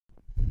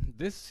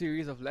This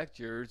series of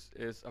lectures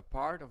is a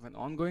part of an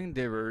ongoing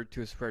endeavor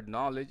to spread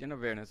knowledge and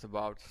awareness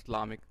about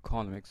Islamic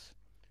economics.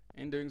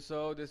 In doing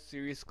so, this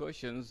series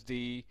questions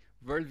the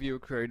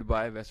worldview created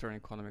by Western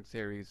economic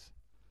theories.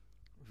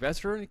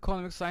 Western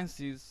economic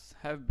sciences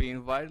have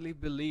been widely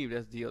believed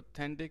as the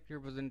authentic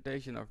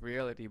representation of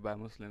reality by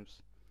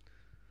Muslims.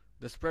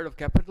 The spread of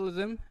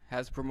capitalism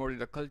has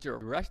promoted a culture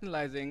of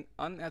rationalizing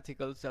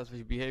unethical,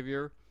 selfish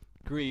behavior,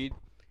 greed,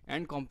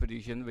 and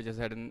competition, which has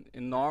had an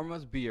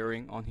enormous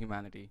bearing on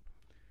humanity.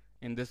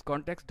 In this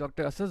context,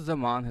 Dr. Asad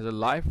Zaman has a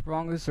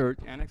lifelong research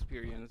and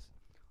experience,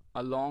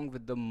 along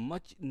with the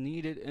much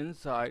needed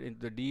insight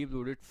into the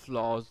deep-rooted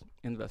flaws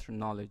in Western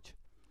knowledge.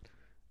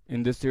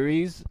 In this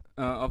series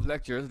of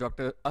lectures,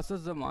 Dr.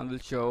 Asad Zaman will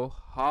show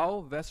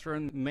how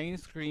Western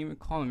mainstream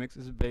economics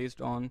is based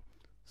on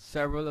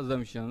several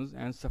assumptions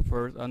and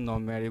suffers a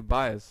normative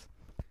bias,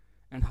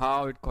 and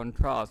how it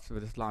contrasts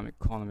with Islamic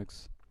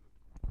economics.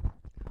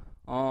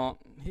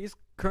 He is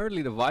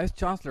currently the Vice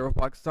Chancellor of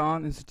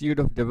Pakistan Institute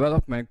of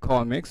Development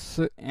Economics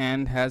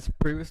and has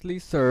previously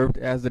served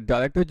as the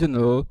Director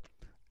General,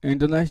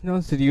 International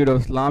Institute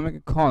of Islamic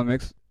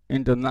Economics,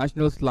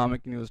 International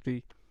Islamic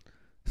University,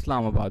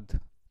 Islamabad.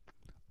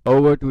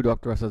 Over to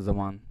Dr. Asad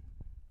Zaman.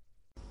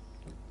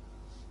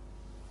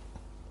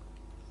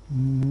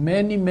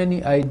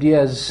 Many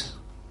ideas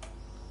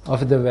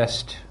of the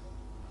West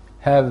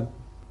have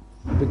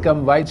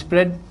become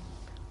widespread,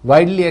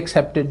 widely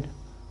accepted,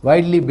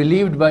 widely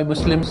believed by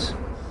Muslims,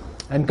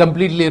 and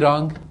completely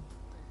wrong.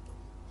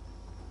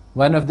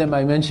 One of them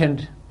I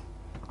mentioned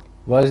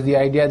was the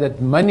idea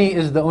that money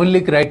is the only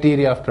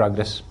criteria of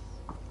progress.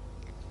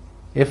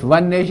 If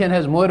one nation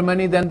has more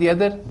money than the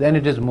other, then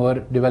it is more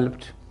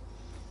developed.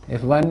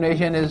 If one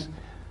nation is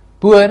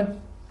poor,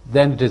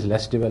 then it is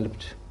less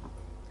developed.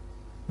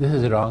 This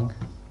is wrong.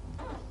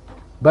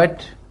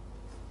 But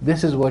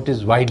this is what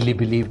is widely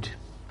believed.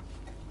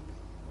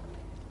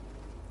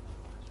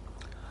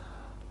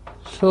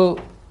 So,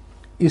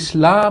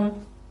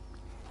 Islam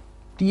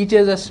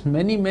teaches us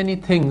many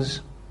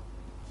things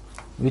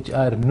which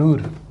are nur,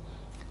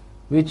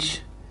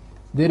 which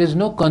there is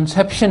no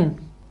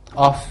conception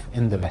of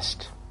in the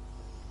West.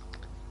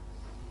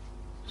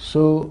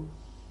 So,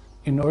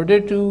 in order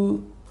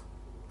to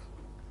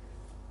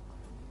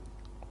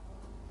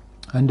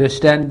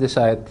understand this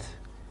ayat,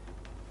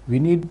 we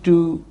need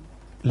to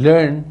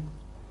learn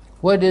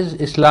what is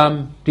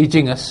Islam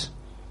teaching us,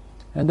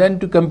 and then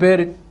to compare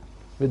it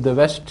with the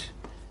West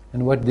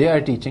and what they are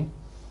teaching.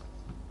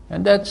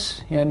 And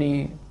that's,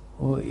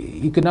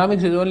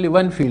 economics is only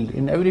one field.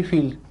 In every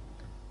field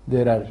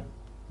there are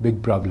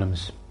big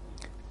problems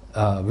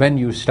when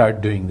you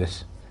start doing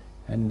this.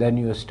 And then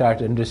you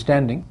start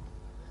understanding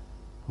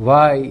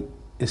why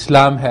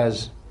Islam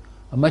has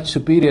a much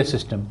superior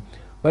system.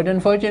 But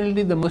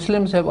unfortunately the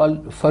Muslims have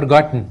all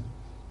forgotten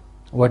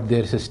what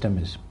their system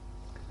is.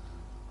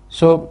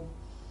 So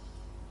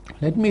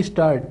let me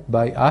start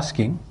by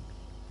asking,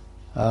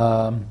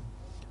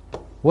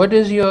 what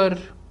is your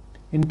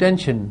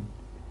intention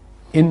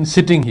in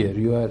sitting here?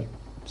 You are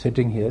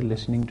sitting here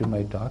listening to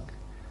my talk.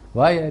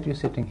 Why are you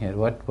sitting here?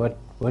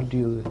 What do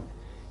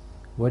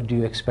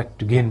you expect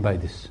to gain by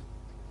this?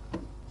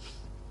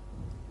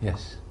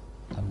 Yes,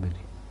 somebody.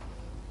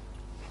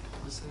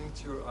 Listening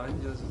to your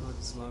ideas about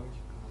Islamic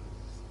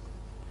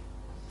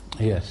economics.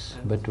 Yes,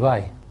 but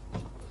why?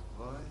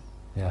 Why?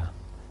 Yeah,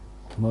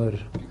 more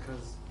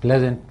Because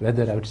pleasant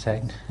weather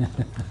outside.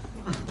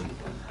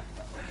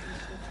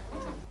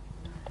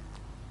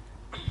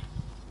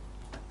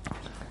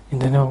 In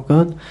the name of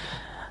God,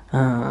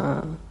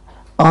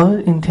 our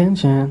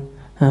intention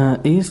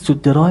is to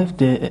derive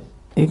the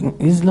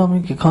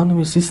Islamic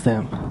economic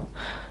system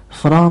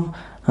from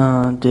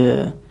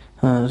the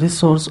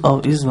resource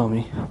of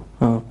Islam,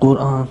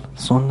 Quran,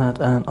 Sunnah,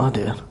 and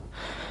other.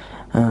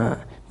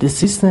 The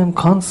system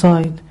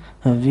coincides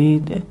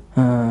with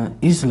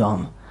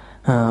Islam.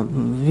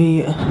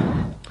 We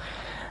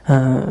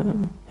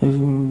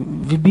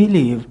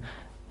believe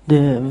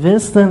the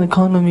Western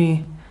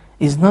economy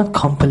is not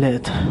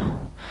complete,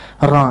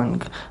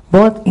 wrong,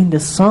 but in the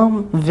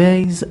some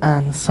ways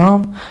and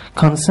some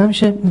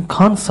consumption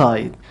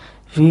coincide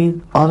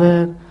with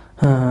our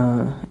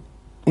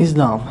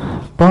Islam,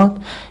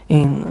 but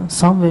in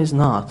some ways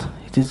not.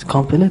 It is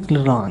completely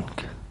wrong.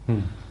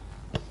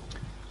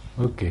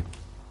 Okay.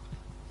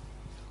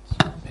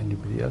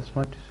 Anybody else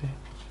want to say?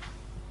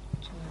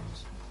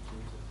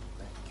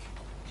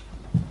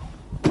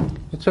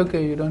 It's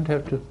okay, you don't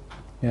have to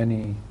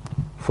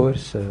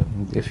force.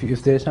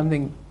 If there's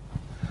something.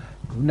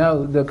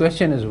 Now the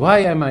question is, why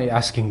am I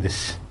asking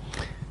this?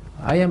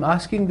 I am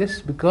asking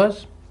this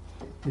because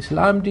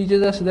Islam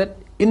teaches us that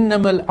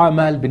innamal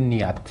amal bin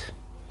niyat.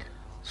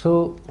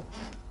 So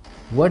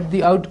what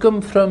the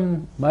outcome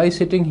from my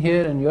sitting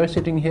here and your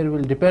sitting here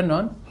will depend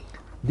on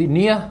the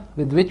niyah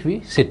with which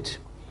we sit.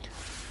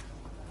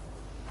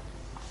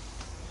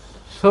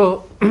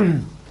 So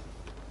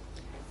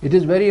it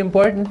is very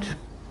important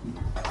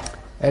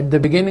at the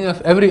beginning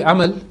of every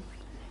amal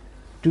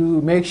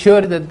to make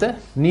sure that the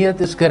niyat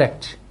is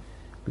correct,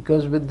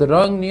 because with the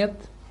wrong niyat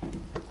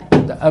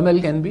amal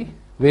can be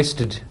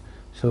wasted.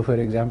 So for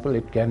example,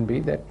 it can be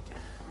that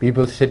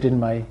people sit in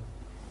my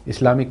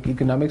Islamic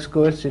economics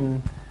course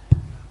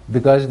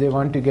because they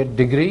want to get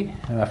degree,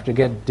 and after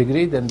get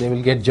degree then they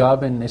will get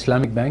job in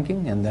Islamic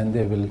banking and then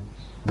they will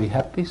be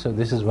happy. So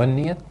this is one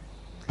niyat,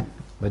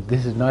 but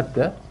this is not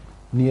the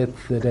niyat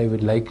that I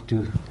would like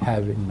to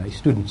have in my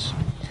students.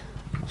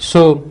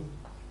 So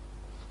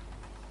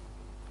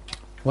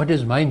what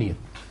is my niyat?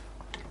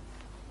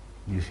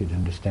 You should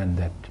understand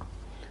that.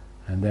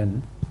 And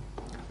then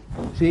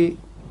see,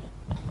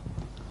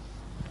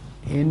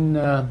 in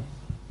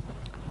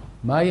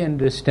my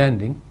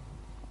understanding,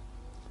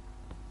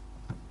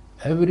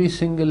 every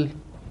single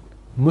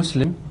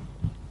Muslim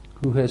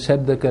who has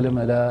said the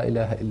kalima la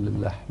ilaha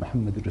illallah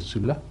Muhammadur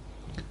Rasulullah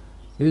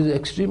is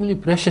extremely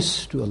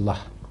precious to Allah.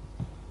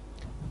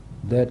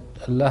 That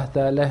Allah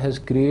Ta'ala has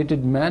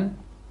created man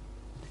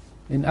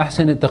in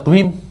ahsan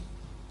taqweem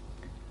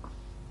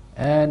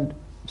and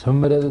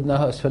ثُمَّ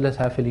رَدَدْنَاهُ أَسْفَلَ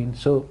سَافِلِينَ.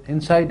 So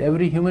inside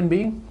every human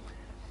being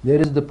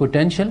there is the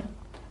potential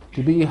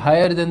to be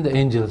higher than the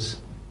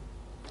angels,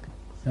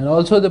 and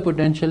also the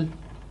potential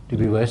to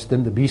be worse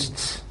than the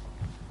beasts.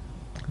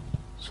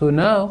 So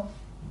now,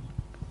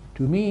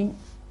 to me,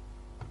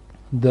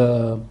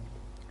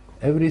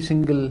 every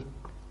single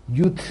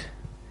youth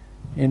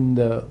in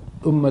the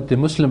Ummah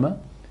Muslimah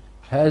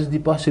has the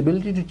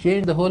possibility to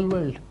change the whole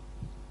world,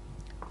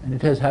 and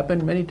it has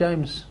happened many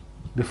times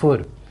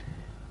before.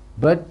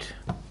 But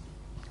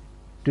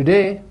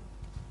today,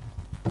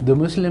 the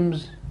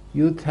Muslims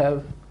youth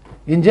have,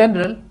 in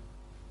general,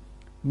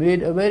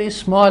 made a very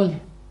small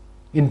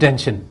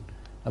intention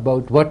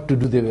about what to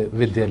do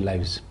with their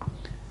lives.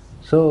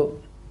 So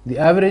the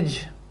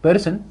average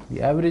person,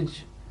 the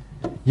average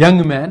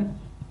young man,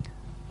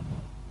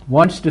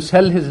 wants to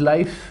sell his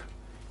life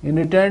in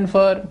return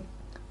for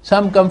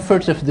some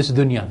comforts of this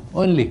dunya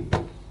only.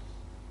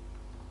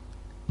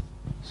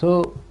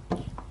 So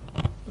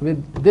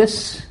with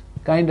this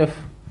kind of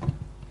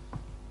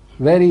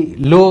very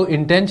low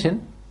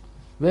intention,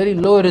 very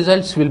low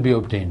results will be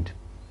obtained.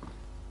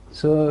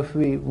 So if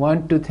we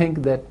want to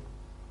think that,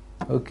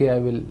 okay, I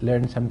will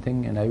learn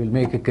something and I will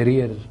make a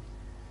career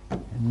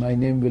and my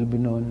name will be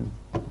known,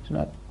 it's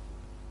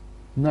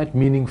not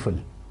meaningful.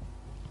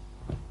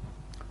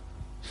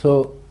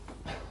 So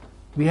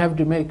we have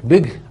to make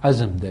big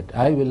azm that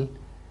I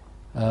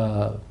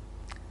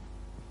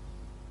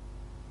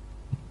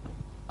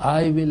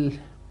will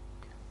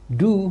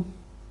do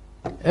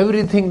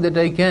everything that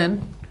I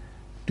can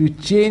to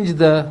change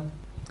the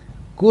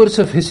course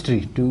of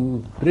history,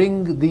 to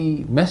bring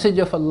the message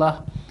of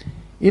Allah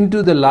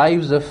into the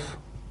lives of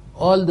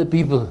all the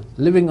people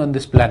living on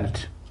this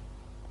planet.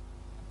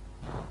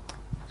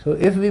 So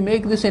if we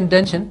make this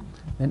intention,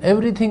 then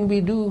everything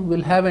we do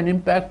will have an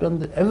impact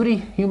on every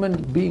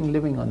human being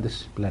living on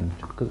this planet,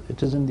 because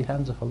it is in the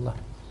hands of Allah.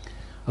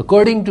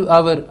 According to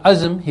our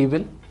azm, He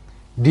will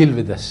deal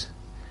with us.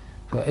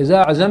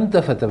 فَإِذَا عَزَمْتَ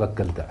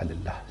فَتَوَكَّلْتَ عَلَى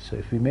اللَّهِ. So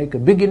if we make a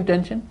big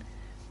intention,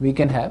 we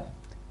can have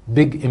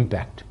big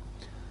impact.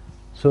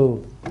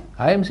 So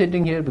I am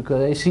sitting here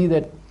because I see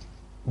that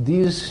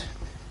these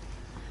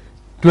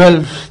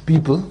 12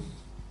 people,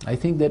 I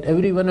think that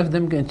every one of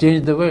them can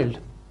change the world.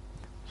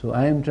 So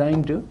I am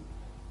trying to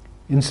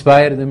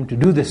inspire them to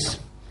do this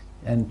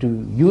and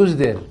to use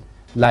their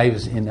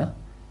lives in a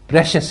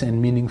precious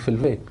and meaningful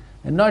way,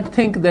 and not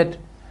think that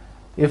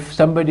if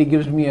somebody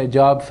gives me a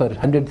job for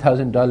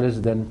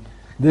 $100,000, then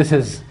this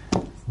is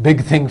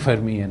big thing for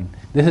me and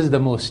this is the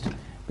most.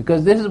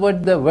 Because this is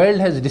what the world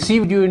has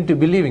deceived you into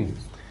believing.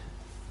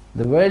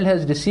 The world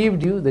has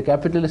deceived you, the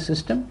capitalist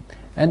system,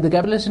 and the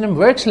capitalist system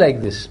works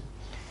like this.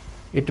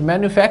 It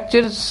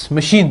manufactures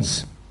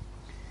machines.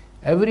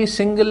 Every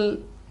single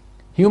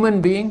human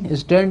being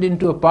is turned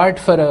into a part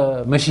for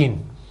a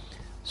machine.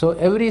 So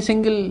every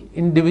single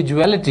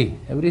individuality,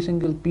 every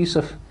single piece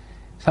of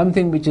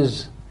something which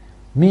is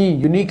me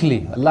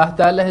uniquely, Allah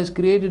Ta'ala has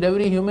created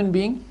every human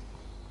being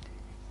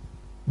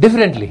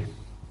differently.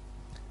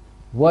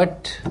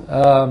 What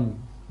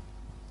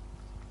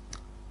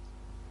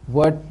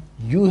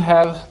you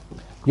have,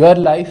 your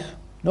life,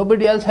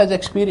 nobody else has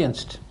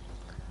experienced.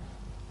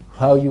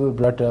 How you were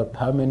brought up,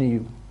 how many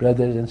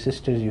brothers and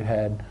sisters you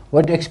had,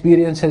 what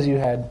experiences you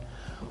had,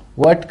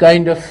 what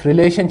kind of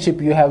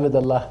relationship you have with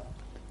Allah.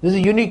 This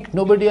is unique,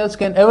 nobody else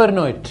can ever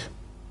know it.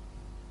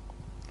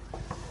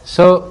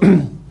 So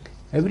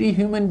every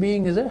human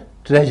being is a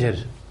treasure,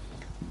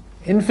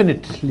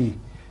 infinitely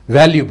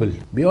valuable,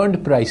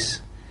 beyond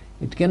price.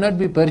 It cannot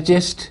be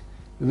purchased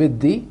with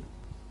the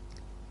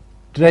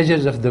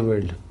treasures of the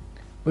world.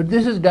 But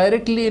this is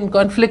directly in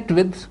conflict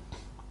with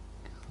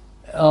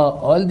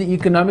all the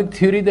economic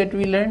theory that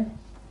we learn,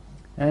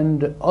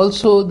 and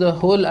also the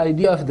whole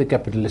idea of the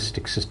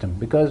capitalistic system,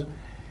 because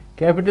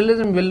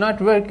capitalism will not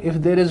work if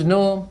there is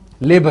no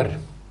labor.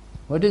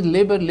 What is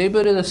labor?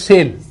 Labor is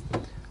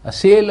a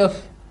sale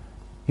of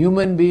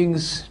human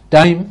beings'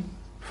 time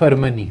for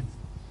money.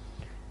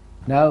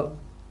 Now,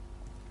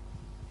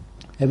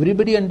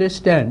 everybody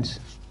understands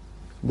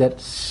that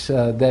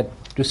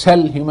to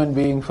sell human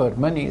being for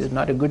money is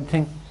not a good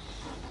thing.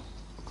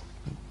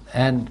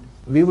 and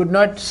we would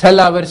not sell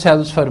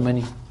ourselves for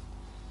money.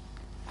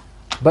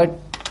 But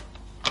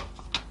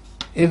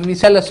if we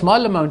sell a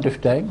small amount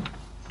of time,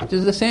 it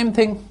is the same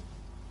thing.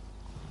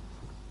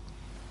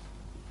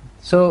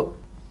 So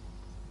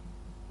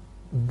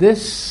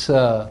this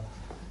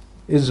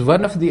is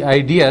one of the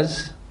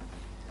ideas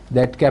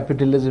that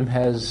capitalism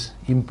has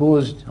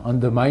imposed on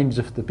the minds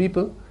of the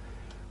people,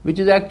 which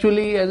is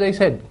actually, as I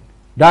said,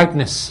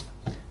 darkness.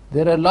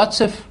 There are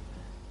lots of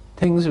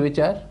things which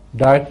are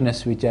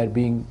darkness, which are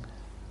being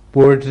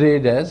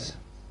portrayed as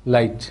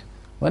light.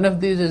 One of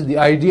these is the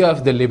idea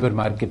of the labor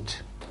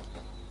market.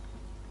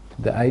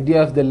 The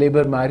idea of the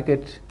labor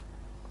market,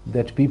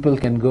 that people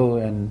can go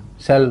and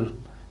sell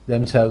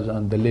themselves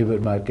on the labor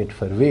market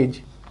for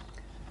wage,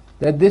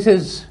 that this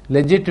is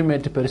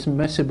legitimate,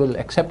 permissible,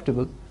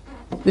 acceptable.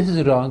 This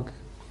is wrong.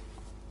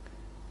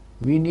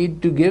 We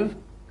need to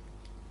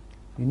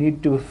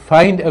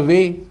find a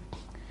way,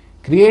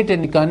 create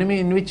an economy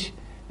in which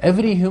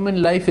every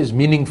human life is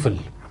meaningful.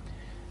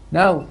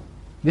 Now,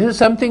 this is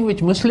something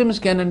which Muslims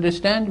can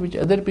understand, which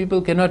other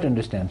people cannot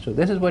understand. So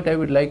this is what I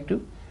would like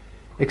to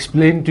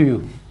explain to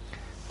you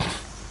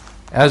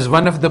as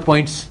one of the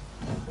points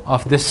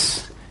of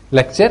this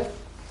lecture.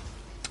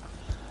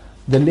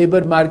 The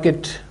labor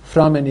market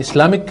from an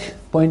Islamic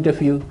point of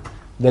view,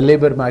 the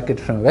labor market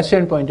from a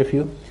Western point of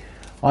view.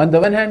 On the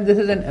one hand, this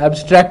is an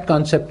abstract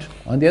concept.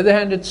 On the other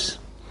hand, it's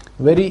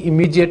very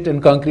immediate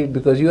and concrete,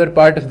 because you are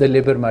part of the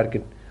labor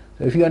market.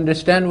 So if you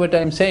understand what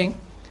I'm saying,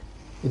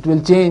 it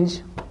will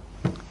change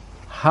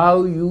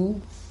how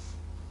you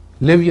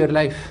live your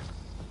life.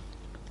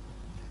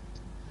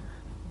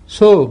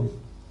 So,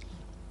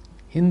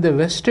 in the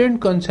Western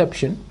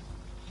conception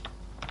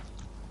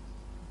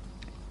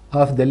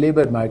of the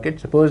labor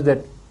market, suppose that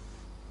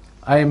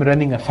I am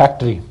running a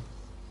factory.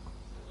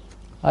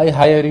 I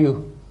hire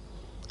you.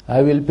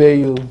 I will pay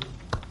you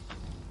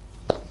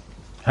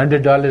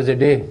 $100 a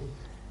day,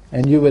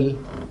 and you will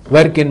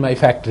work in my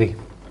factory.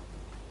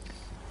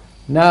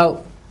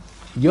 Now,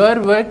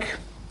 your work,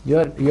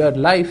 your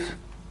life,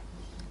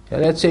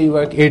 let's say you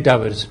work 8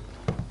 hours.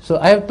 So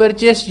I have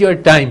purchased your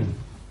time,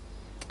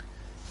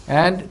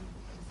 and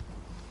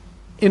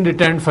in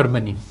return for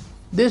money.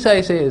 This,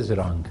 I say, is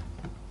wrong.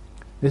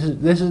 This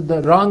is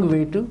the wrong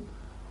way to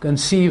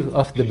conceive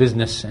of the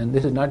business, and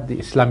this is not the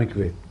Islamic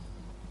way.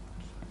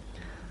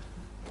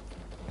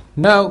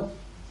 Now,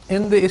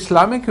 in the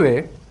Islamic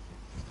way,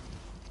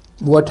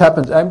 what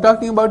happens? I'm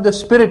talking about the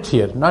spirit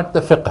here, not the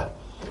fiqh.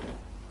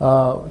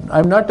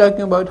 I'm not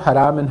talking about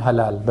haram and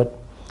halal, but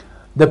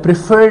the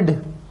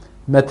preferred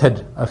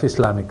method of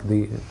Islamic.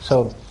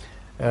 So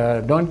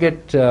don't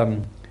get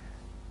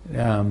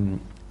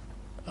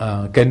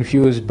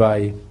confused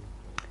by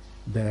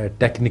the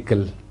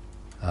technical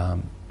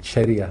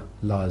Sharia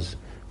laws.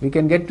 We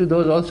can get to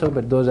those also,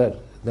 but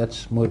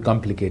that's more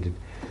complicated.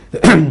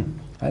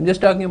 I'm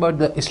just talking about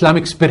the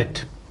Islamic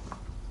spirit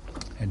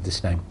at this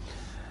time.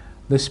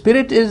 The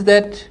spirit is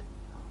that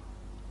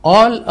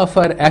all of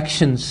our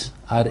actions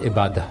are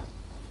ibadah.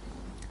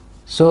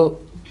 So,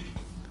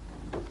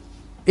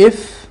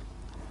 if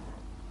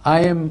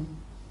I am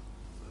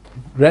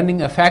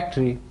running a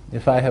factory,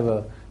 if I have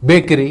a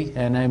bakery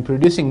and I am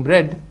producing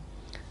bread,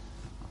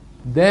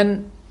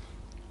 then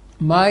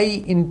my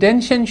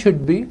intention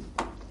should be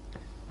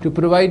to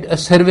provide a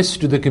service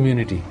to the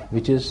community,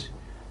 which is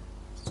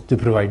to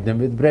provide them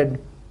with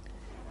bread.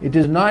 It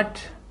is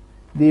not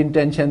the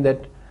intention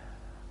that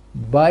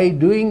by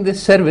doing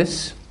this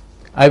service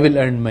I will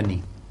earn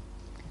money.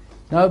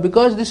 Now,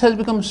 because this has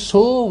become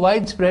so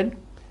widespread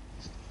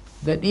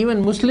that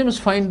even Muslims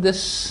find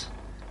this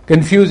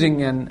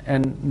confusing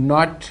and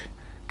not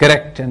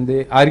correct, and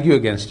they argue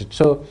against it.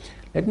 So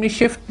let me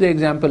shift the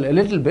example a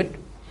little bit,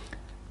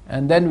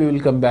 and then we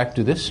will come back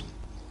to this.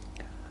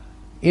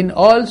 In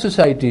all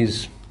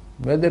societies,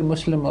 whether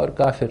Muslim or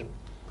Kafir,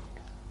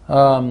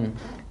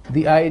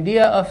 the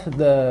idea of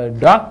the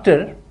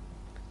doctor,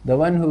 the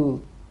one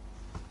who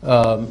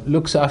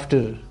looks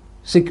after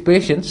sick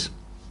patients,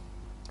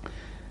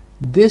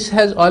 this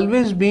has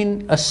always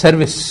been a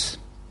service.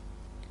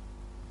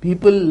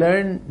 People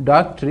learn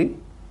doctorate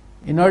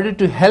in order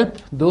to help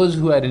those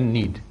who are in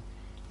need.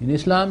 In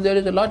Islam, there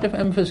is a lot of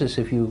emphasis.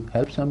 If you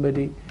help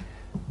somebody,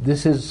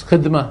 this is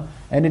khidmah,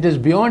 and it is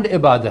beyond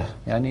ibadah.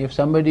 Yani if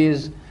somebody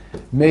is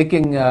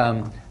making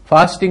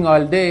fasting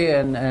all day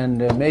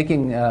and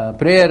making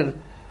prayer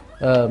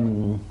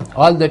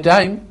all the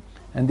time,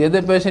 and the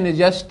other person is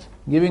just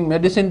giving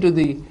medicine to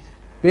the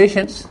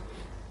patients,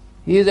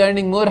 he is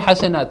earning more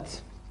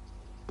hasanat.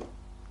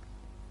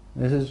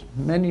 This is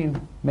many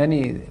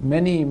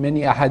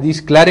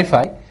ahadith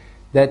clarify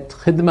that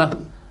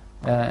khidmah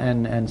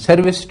and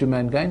service to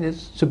mankind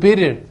is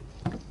superior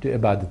to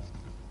ibadah.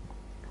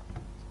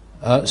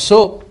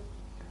 So,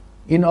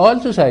 in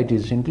all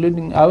societies,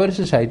 including our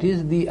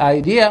societies, the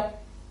idea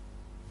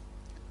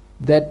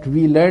that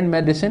we learn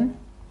medicine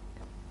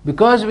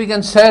because we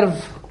can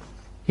serve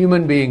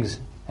human beings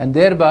and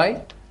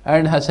thereby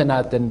earn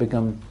hasanat and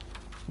become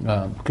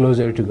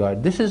closer to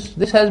God. This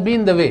has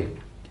been the way.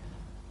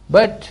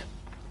 But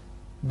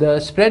the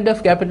spread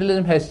of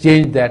capitalism has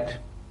changed that.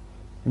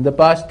 In the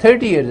past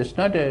 30 years, it's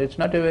not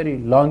a very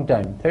long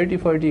time, 30,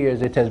 40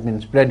 years it has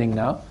been spreading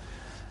now.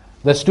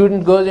 The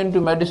student goes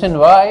into medicine,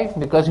 why?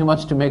 Because he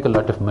wants to make a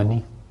lot of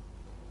money.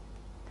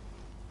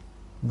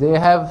 They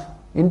have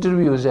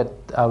interviews at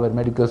our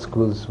medical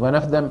schools. One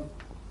of them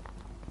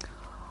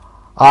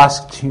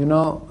asked,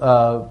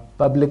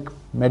 public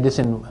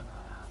medicine,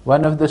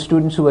 one of the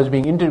students who was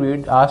being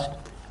interviewed asked,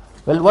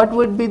 well, what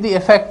would be the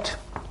effect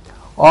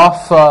of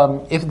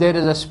if there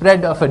is a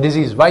spread of a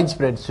disease,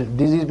 widespread, so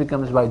disease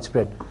becomes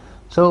widespread.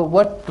 So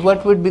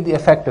what would be the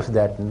effect of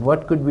that, and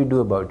what could we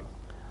do about it?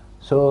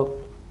 So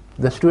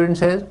the student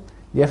says,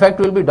 the effect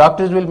will be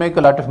doctors will make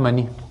a lot of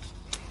money.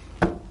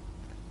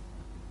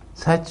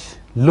 Such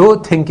low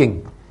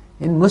thinking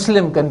in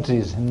Muslim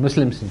countries, in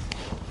Muslims.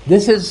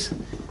 This is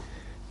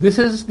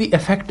the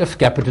effect of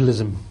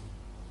capitalism.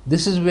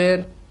 This is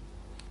where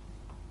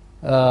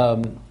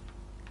they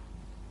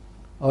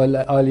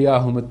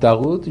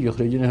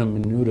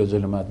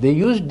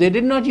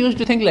did not used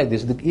to think like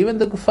this. Even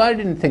the kuffar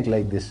didn't think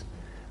like this.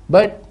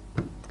 But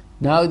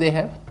now they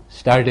have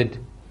started.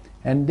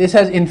 And this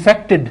has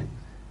infected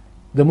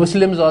the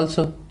Muslims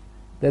also,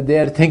 that they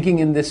are thinking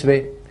in this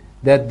way,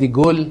 that the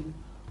goal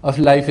of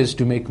life is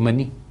to make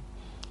money.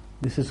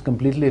 This is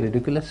completely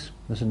ridiculous.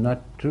 This is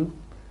not true.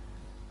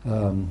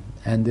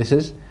 And this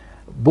is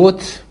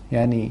both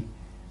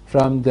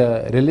from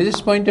the religious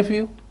point of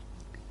view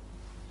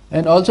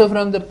and also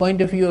from the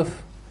point of view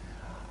of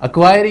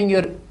acquiring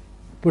your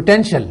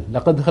potential.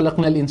 لَقَدْ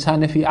خَلَقْنَا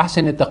الْإِنسَانَ فِي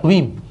أَحْسَنِ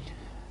تَقْوِيمٍ.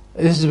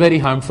 This is very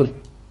harmful.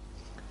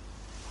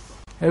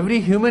 Every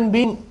human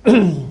being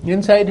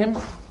inside him,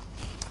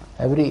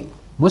 every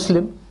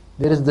Muslim,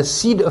 there is the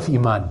seed of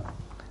Iman.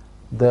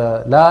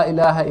 The La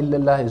ilaha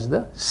illallah is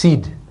the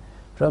seed.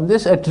 From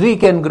this a tree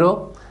can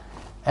grow,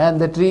 and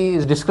the tree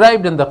is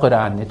described in the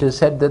Quran. It is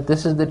said that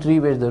this is the tree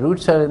where the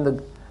roots are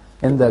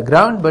in the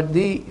ground, but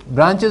the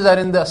branches are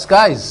in the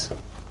skies.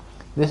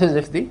 This is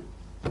if the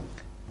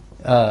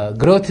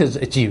growth is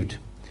achieved.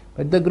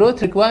 But the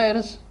growth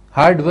requires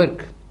hard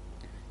work.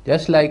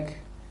 Just like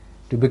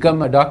to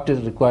become a doctor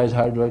requires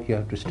hard work, you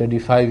have to study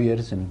 5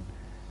 years and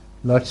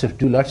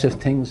do lots of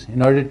things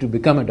in order to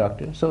become a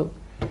doctor. So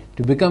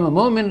to become a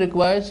mu'min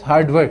requires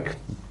hard work.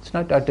 It's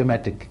not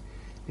automatic.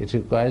 It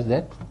requires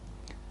that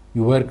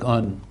you work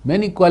on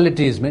many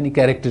qualities, many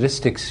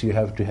characteristics. You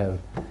have to have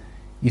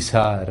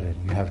isar, and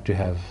you have to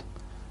have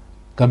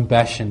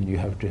compassion, you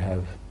have to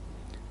have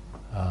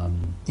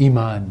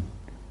iman.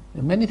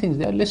 Many things,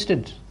 they are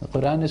listed. The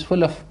Quran is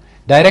full of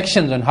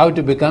directions on how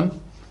to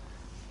become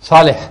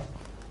salih.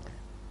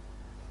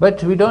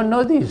 But we don't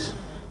know these.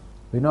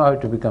 We know how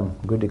to become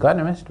good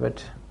economist,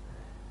 but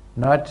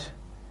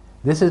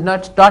this is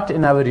not taught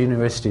in our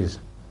universities,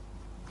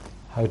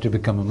 how to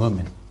become a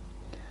mu'min.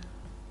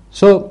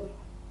 So,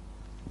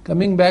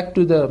 coming back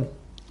to the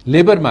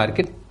labor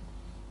market,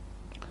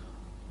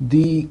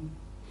 the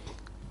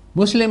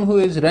Muslim who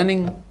is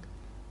running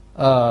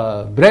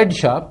a bread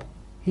shop,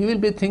 he will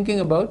be thinking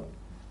about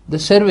the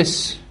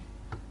service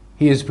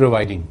he is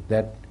providing,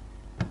 that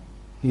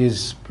he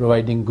is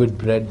providing good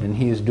bread and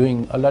he is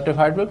doing a lot of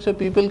hard work, so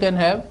people can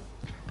have,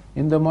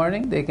 in the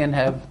morning, they can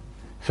have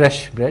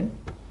fresh bread,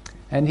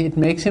 and it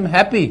makes him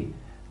happy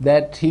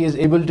that he is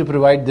able to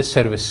provide this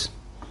service.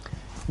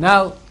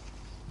 Now,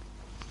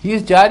 he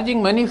is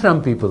charging money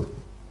from people,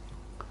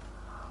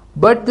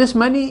 but this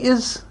money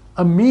is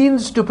a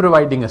means to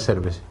providing a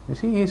service. You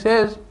see, he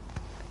says,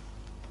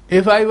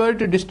 if I were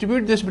to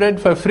distribute this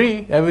bread for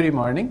free every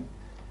morning,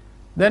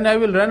 then I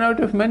will run out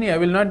of money. I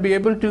will not be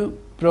able to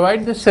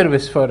provide this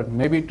service for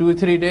maybe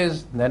 2-3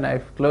 days. Then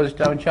I've closed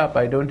down shop.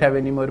 I don't have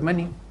any more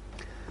money.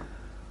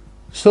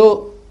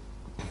 So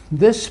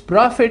this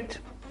profit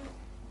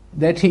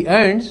that he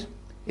earns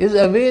is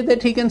a way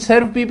that he can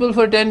serve people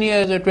for 10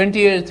 years or 20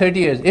 years, 30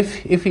 years.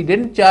 If he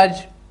didn't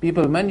charge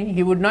people money,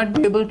 he would not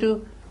be able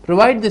to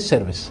provide this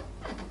service.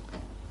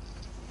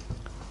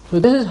 So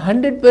this is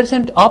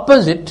 100%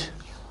 opposite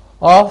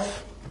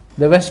of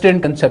the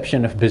Western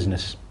conception of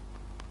business.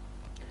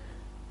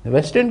 The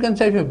Western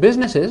conception of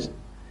business is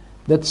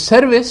that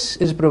service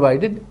is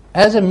provided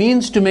as a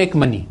means to make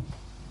money.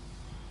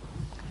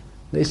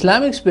 The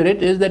Islamic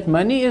spirit is that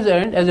money is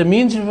earned as a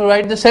means to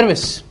provide the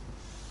service.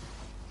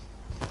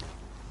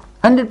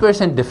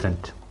 100%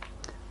 different.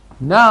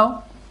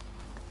 Now,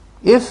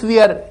 you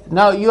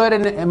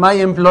are my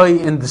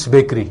employee in this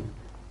bakery.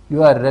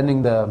 You are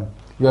opening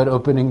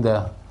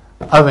the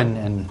oven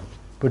and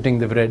putting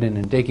the bread in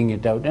and taking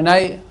it out, and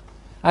I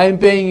am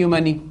paying you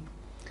money.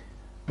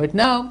 But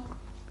now,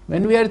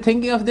 when we are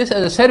thinking of this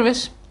as a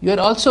service, you are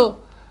also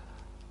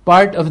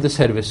part of the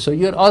service. So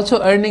you are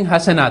also earning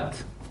hasanat.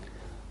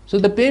 So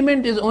the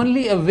payment is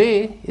only a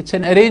way, it's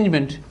an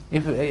arrangement.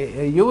 If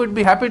you would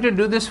be happy to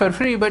do this for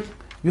free, but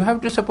you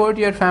have to support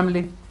your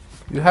family.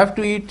 You have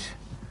to eat.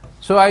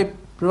 So I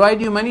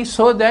provide you money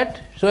so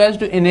as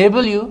to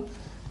enable you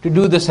to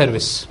do the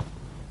service.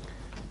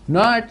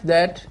 Not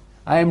that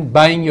I am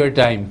buying your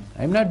time.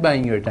 I am not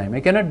buying your time. I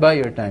cannot buy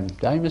your time.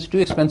 Time is too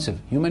expensive.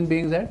 Human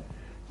beings are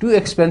too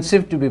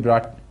expensive to be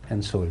brought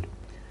and sold.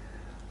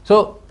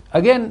 So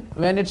again,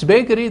 when it's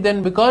bakery,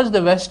 then because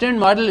the Western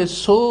model is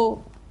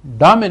so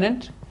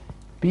dominant,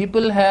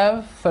 people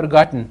have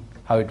forgotten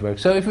how it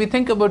works. So if we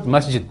think about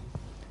masjid,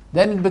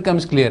 then it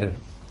becomes clearer.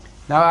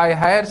 Now I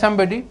hire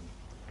somebody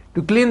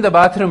to clean the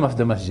bathroom of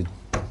the masjid.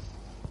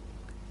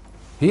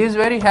 He is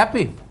very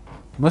happy,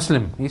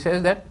 Muslim. He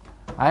says that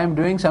I am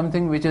doing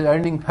something which is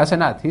earning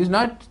hasanat. He is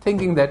not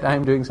thinking that I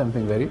am doing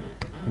something very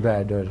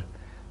bad or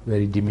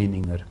very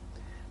demeaning, or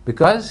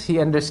because he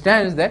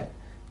understands that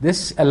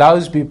this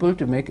allows people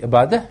to make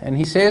ibadah, and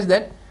he says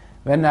that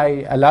when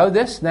I allow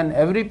this, then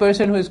every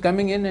person who is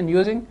coming in and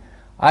using,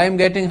 I am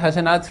getting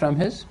hasanat from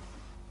his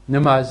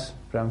namaz,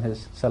 from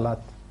his salat.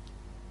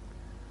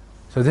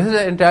 So this is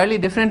an entirely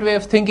different way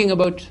of thinking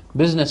about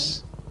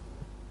business.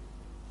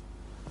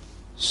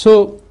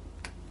 So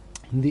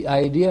the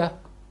idea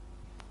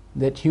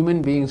that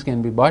human beings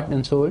can be bought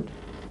and sold,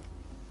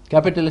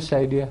 capitalist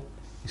idea,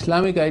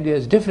 Islamic idea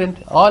is different.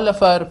 All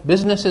of our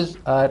businesses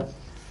are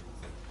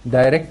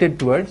directed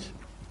towards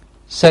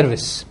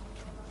service.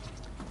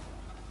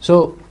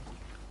 So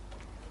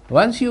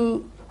once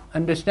you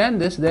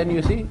understand this, then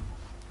you see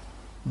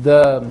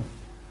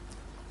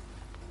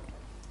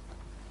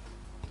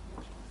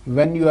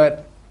when you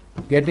are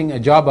getting a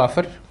job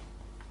offer,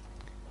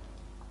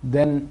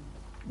 then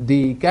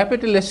the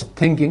capitalist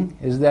thinking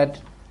is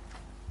that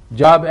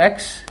job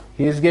X,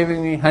 he is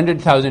giving me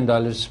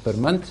 $100,000 per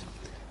month.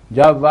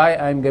 Job Y,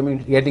 I am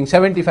getting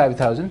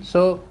 75,000.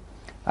 So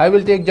I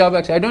will take job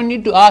X. I don't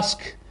need to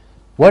ask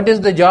what is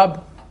the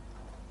job,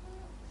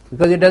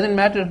 because it doesn't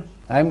matter.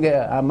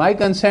 My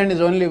concern is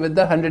only with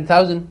the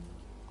 100,000.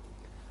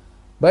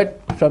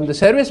 But from the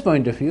service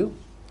point of view,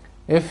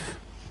 if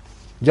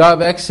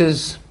job X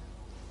is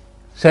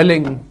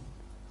selling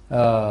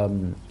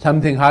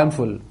something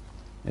harmful,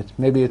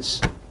 maybe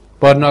it's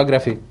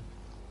pornography,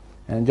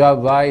 and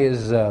job Y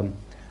is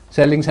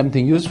selling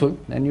something useful,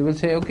 then you will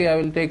say, okay, I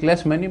will take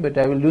less money, but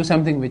I will do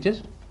something which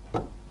is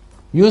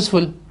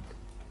useful.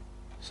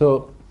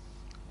 So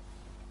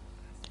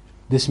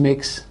this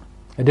makes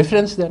a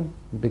difference then,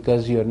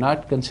 because you are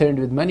not concerned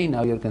with money,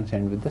 now you are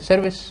concerned with the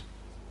service.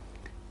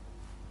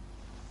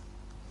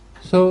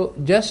 So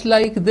just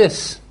like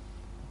this,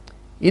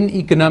 in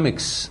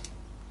economics,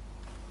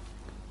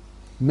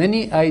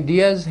 many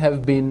ideas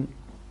have been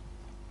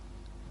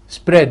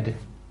spread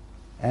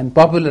and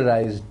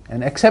popularized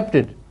and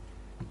accepted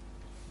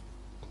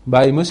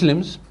by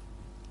Muslims,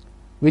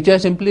 which are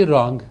simply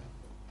wrong.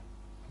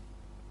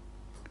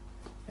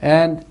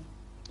 And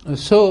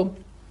so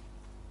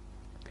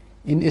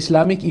in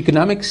Islamic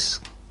economics,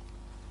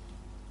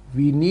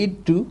 we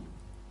need to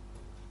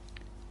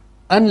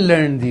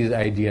unlearn these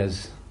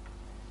ideas,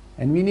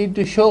 and we need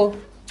to show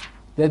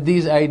that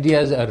these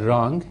ideas are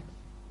wrong,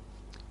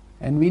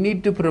 and we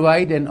need to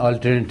provide an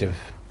alternative.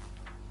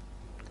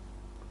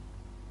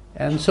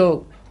 And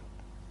so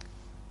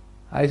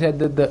I said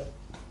that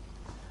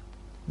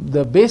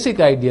the basic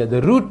idea,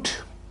 the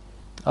root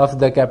of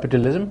the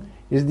capitalism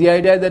is the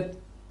idea that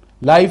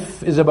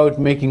life is about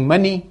making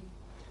money.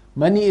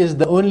 Money is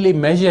the only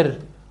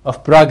measure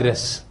of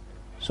progress.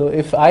 So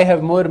if I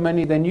have more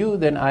money than you,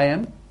 then I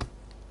am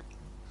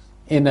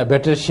in a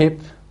better shape,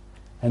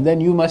 and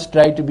then you must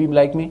try to be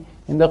like me.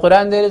 In the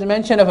Quran there is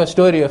mention of a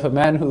story of a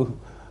man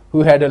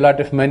who had a lot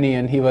of money,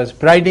 and he was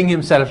priding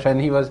himself, and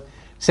he was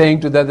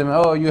saying to the other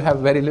man, oh, you have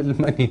very little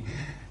money.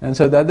 And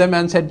so the other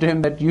man said to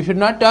him that you should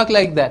not talk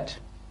like that.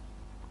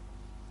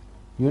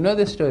 You know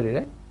this story,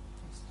 right?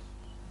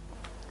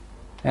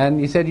 And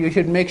he said you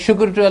should make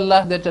shukr to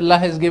Allah that Allah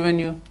has given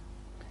you.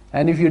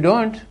 And if you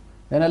don't,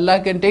 then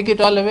Allah can take it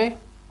all away.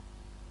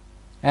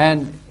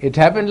 And it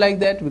happened like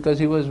that because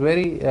he was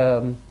very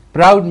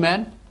proud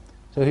man.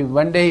 So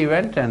one day he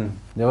went and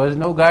there was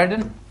no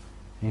garden.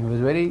 He was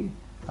very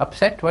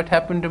upset. What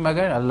happened to my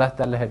garden? Allah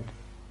Ta'ala had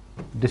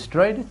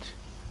destroyed it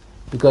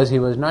because he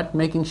was not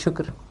making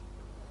shukr.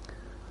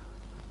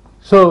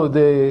 So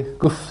the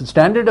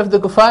standard of the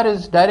kuffar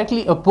is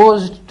directly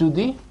opposed to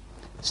the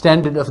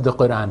standard of the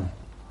Quran.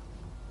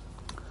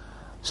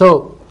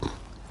 So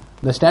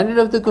the standard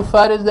of the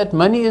kuffar is that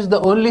money is the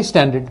only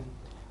standard.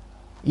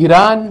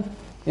 Iran,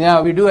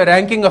 we do a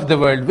ranking of the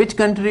world. Which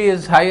country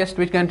is highest,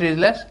 which country is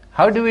less?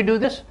 How do we do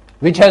this?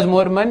 Which has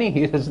more money?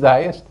 He is the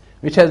highest.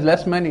 Which has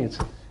less money?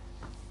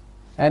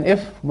 And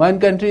if one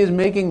country is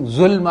making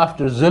zulm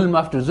after zulm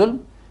after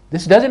zulm,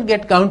 this doesn't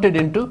get counted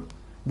into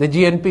the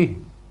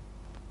GNP.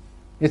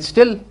 It's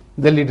still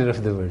the leader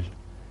of the world.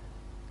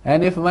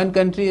 And if one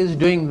country is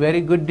doing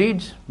very good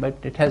deeds, but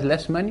it has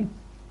less money,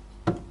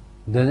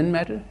 doesn't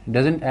matter. It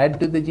doesn't add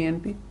to the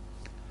GNP.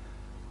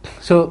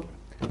 So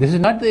this is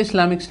not the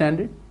Islamic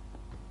standard.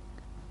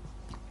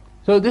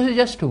 So this is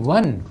just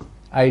one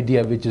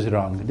idea which is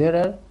wrong. There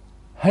are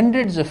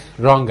hundreds of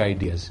wrong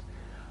ideas,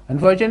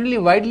 unfortunately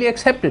widely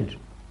accepted.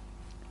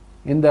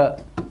 In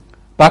the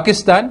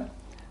Pakistan,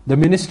 the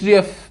Ministry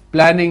of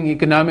Planning,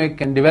 Economic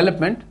and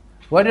Development,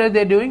 what are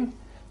they doing?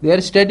 They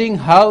are studying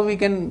how we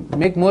can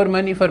make more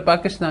money for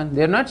Pakistan.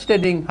 They are not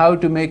studying how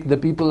to make the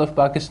people of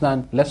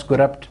Pakistan less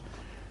corrupt,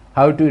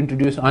 how to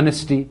introduce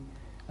honesty,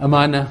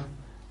 amana,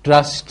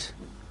 trust,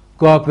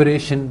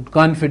 cooperation,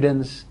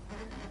 confidence,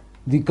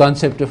 the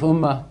concept of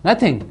ummah.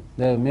 Nothing.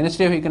 The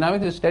Ministry of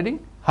Economics is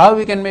studying how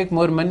we can make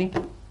more money.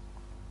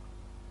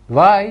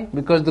 Why?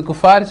 Because the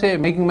kuffar say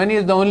making money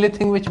is the only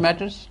thing which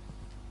matters.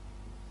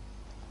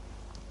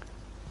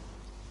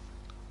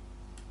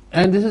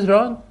 And this is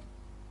wrong.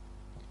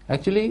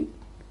 Actually,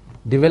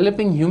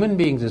 developing human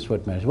beings is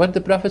what matters. What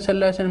the Prophet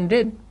ﷺ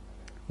did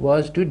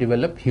was to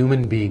develop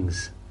human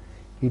beings.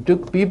 He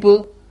took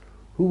people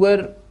who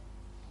were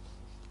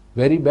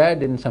very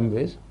bad in some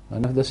ways.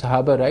 One of the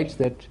Sahaba writes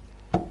that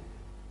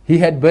he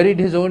had buried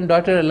his own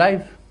daughter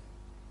alive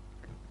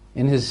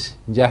in his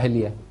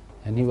Jahiliyyah,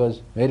 and he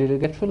was very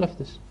regretful of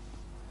this.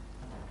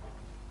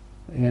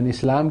 When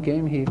Islam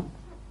came, he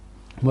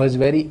was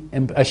very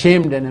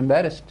ashamed and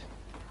embarrassed.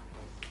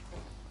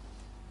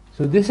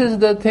 So this is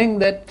the thing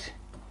that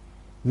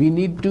we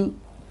need to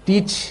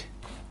teach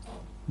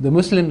the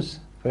Muslims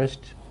first,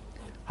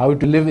 how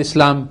to live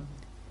Islam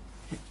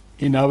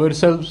in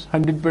ourselves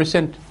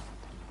 100%,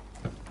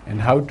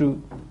 and how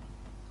to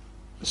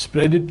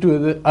spread it to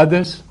the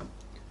others.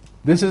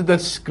 This is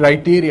the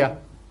criteria.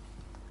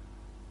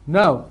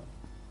 Now,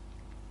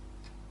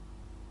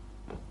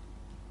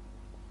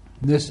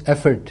 this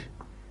effort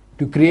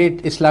to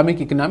create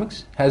Islamic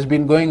economics has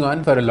been going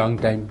on for a long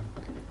time.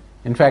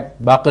 In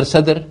fact, Baqir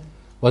Sadr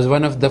was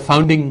one of the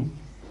founding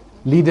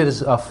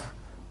leaders of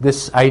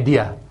this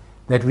idea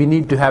that we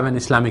need to have an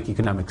Islamic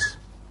economics.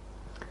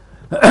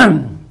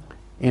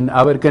 In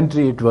our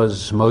country it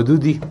was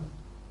Maududi,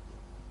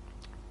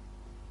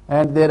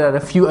 and there are a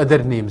few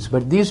other names,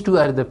 but these two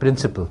are the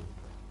principal,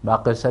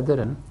 Baqir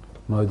Sadr and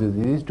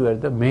Maududi. These two are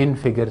the main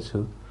figures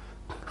who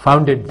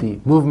founded the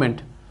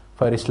movement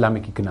for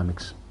Islamic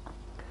economics.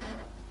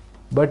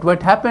 But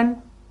what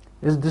happened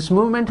is this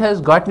movement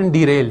has gotten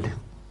derailed.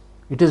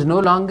 It is no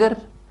longer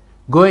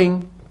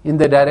going in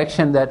the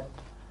direction that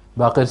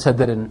Baqir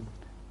Sadr and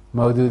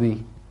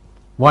Maududi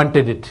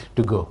wanted it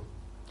to go.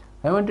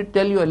 I want to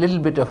tell you a little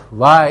bit of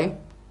why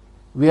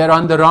we are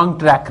on the wrong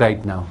track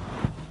right now.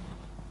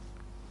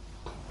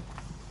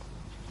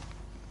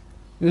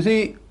 You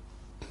see,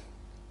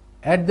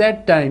 at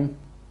that time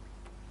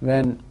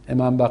when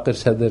Imam Baqir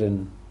Sadr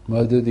and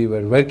Maududi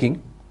were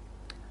working,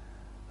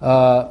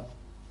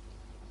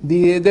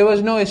 there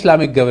was no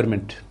Islamic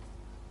government.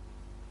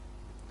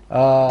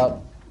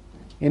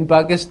 In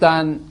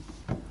Pakistan,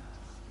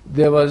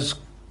 there was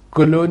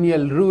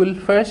colonial rule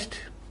first,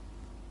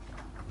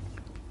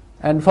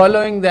 and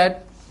following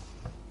that,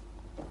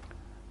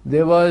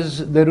 the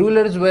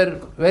rulers were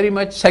very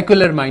much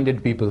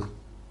secular-minded people,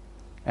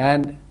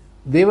 and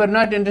they were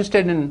not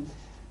interested in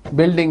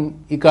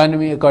building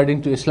economy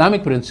according to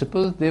Islamic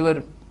principles. They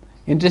were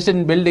interested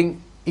in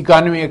building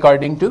economy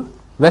according to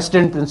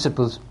Western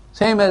principles,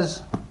 same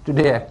as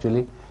today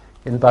actually,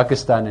 in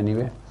Pakistan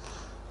anyway.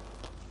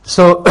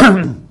 So,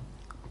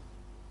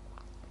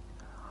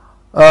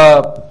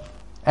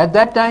 at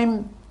that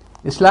time,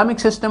 Islamic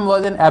system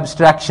was an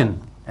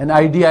abstraction, an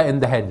idea in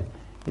the head.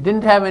 It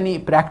didn't have any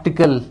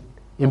practical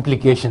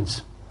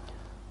implications.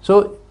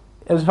 So,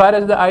 as far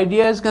as the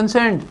idea is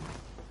concerned,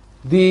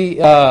 the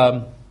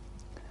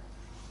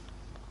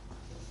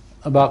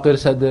Baqir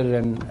Sadr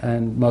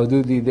and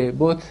Maududi, they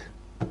both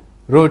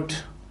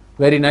wrote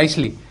very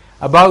nicely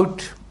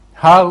about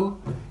how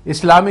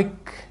Islamic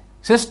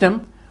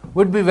system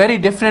would be very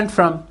different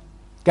from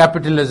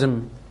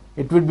capitalism.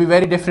 It would be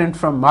very different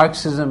from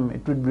Marxism.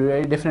 It would be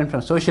very different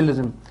from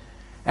socialism.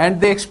 And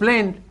they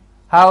explained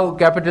how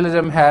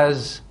capitalism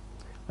has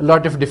a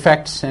lot of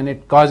defects and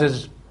it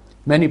causes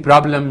many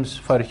problems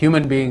for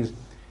human beings,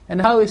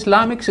 and how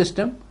Islamic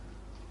system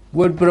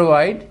would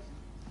provide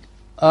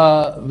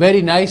a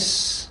very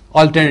nice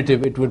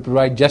alternative. It would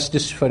provide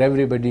justice for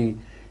everybody.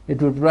 It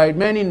would provide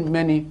many,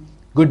 many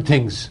good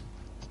things.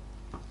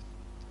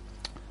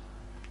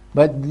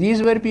 But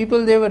these were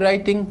people, they were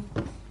writing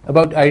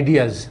about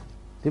ideas.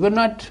 They were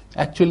not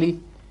actually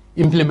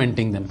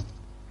implementing them.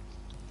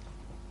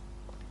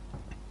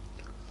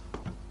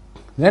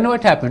 Then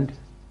what happened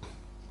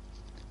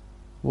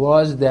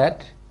was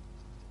that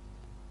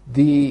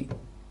to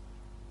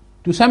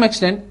some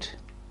extent,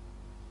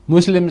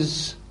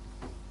 Muslims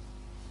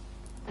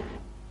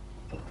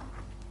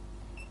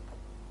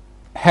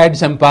had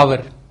some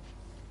power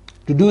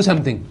to do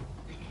something.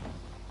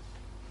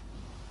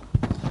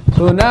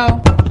 So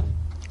now,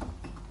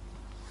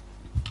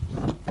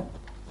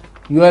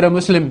 you are a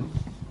Muslim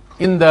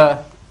in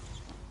the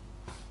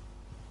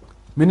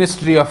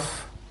Ministry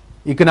of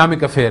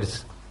Economic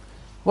Affairs.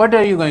 What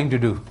are you going to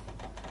do?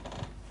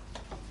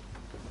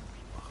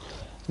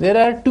 There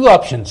are two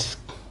options.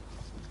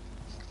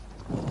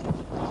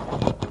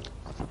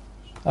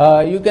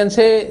 You can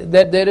say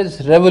that there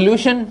is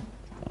revolution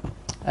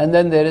and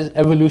then there is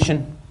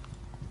evolution.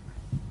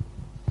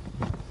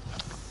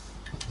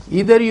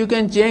 Either you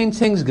can change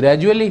things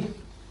gradually,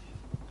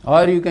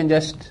 or you can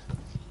just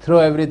throw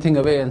everything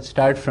away and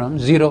start from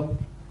zero.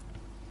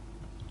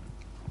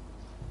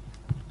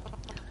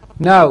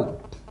 Now,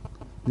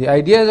 the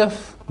ideas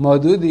of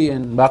Maududi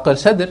and Baqir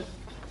Sadr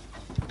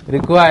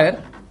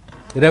require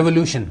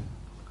revolution.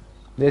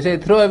 They say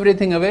throw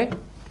everything away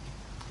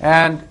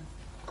and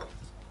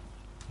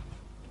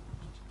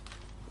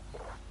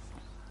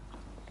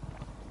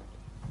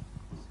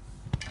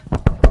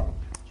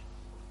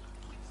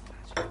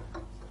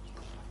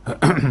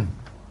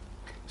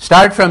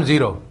start from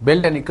zero,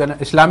 build an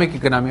Islamic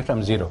economy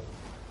from zero.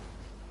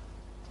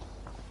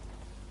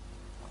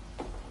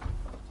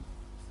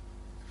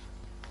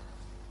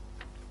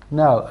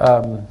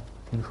 Now,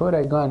 before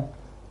I go on,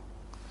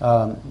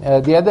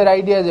 the other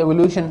idea is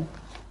evolution.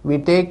 We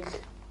take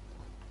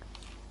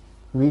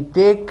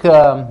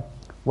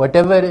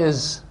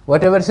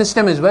whatever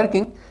system is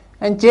working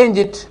and change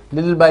it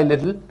little by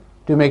little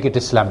to make it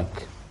Islamic.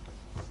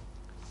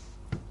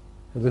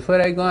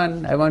 Before I go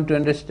on, I want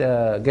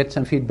to get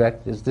some feedback.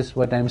 Is this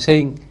what I'm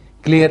saying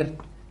clear?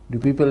 Do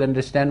people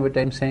understand what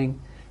I'm saying?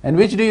 And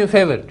which do you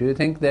favor? Do you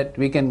think that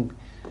we can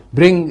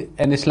bring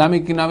an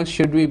Islamic economics?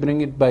 Should we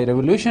bring it by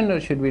revolution or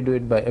should we do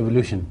it by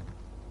evolution?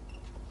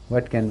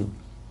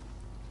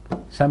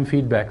 Some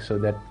feedback so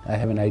that I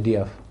have an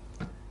idea of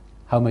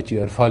how much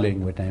you are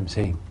following what I'm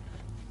saying.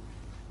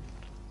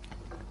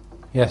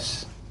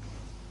 Yes.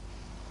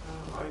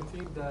 I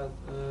think that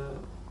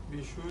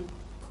we should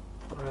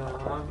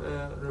have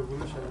a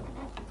revolution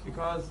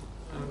because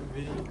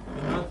we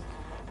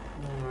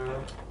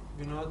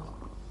not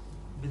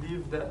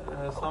believe that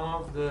some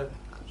of the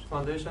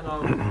foundation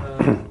of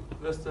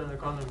Western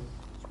economy.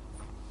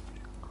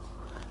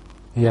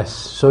 Yes.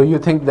 So you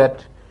think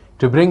that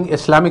to bring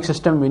Islamic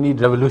system we need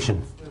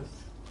revolution?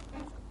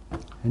 Yes.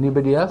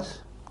 Anybody else?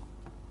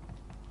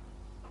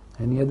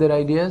 Any other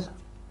ideas?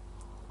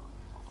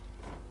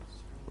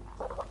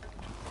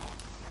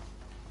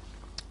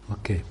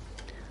 Okay.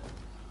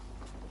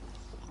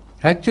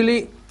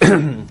 Actually,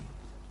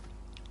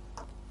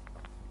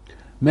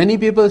 many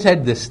people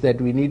said this, that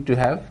we need to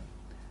have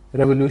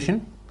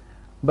revolution,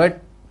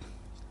 but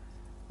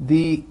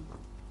the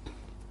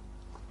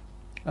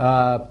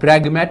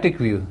pragmatic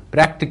view,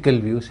 practical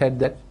view said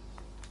that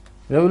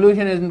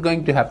revolution isn't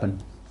going to happen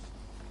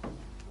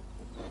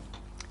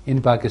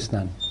in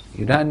Pakistan.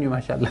 Iran, you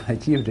mashallah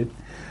achieved it.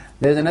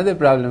 There's another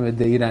problem with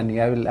the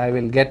Irani. I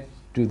will get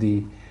to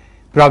the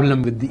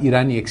problem with the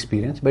Irani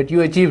experience, but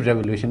you achieved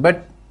revolution.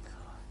 But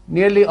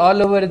nearly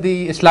all over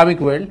the Islamic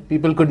world,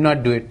 people could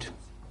not do it.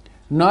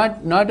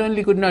 Not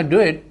only could not do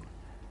it,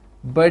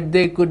 but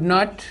they could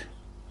not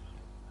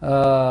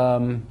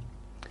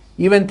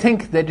even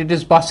think that it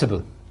is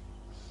possible.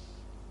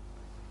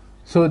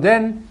 So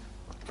then,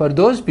 for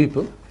those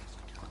people,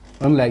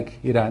 unlike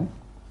Iran,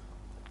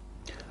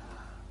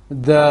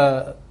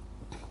 the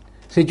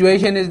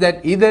situation is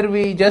that either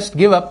we just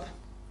give up,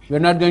 we're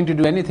not going to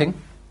do anything,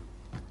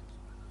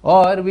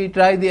 or we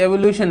try the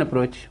evolution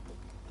approach.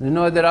 There's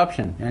no other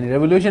option, and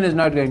revolution is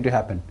not going to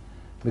happen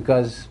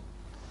because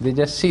they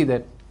just see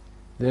that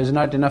there's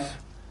not enough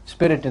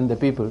spirit in the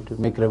people to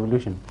make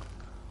revolution.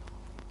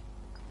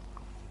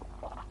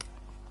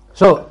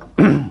 So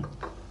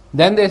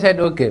then they said,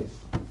 okay,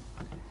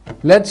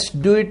 let's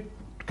do it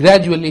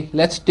gradually.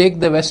 Let's take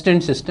the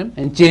Western system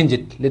and change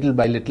it little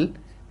by little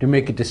to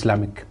make it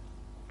Islamic.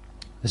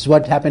 This is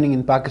what's happening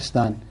in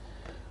Pakistan,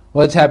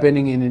 what's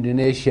happening in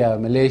Indonesia,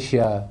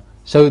 Malaysia,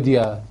 Saudi,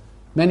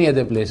 many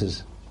other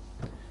places.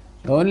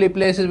 The only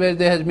places where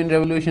there has been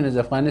revolution is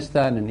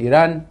Afghanistan and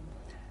Iran,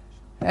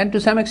 and to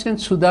some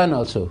extent Sudan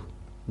also.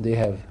 They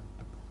have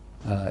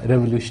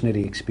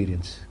revolutionary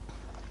experience.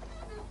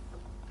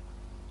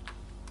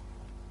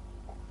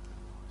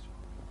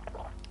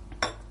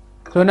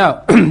 So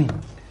now,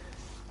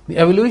 the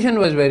evolution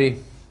was very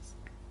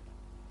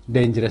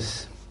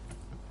dangerous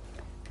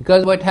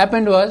because what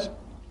happened was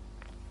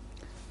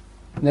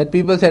that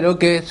people said,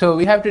 okay, so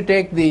we have to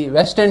take the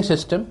Western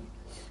system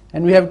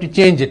and we have to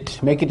change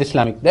it, make it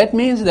Islamic. That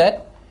means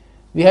that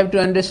we have to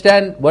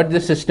understand what the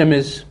system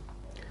is.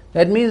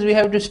 That means we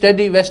have to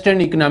study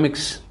Western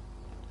economics.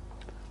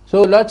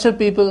 So lots of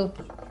people,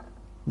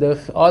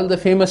 all the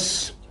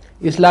famous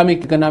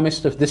Islamic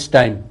economists of this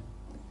time,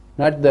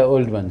 not the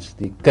old ones,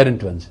 the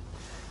current ones,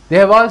 they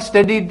have all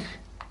studied,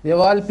 they have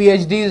all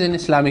PhDs in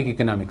Islamic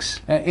economics,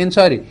 in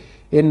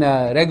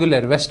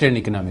regular Western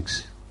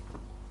economics.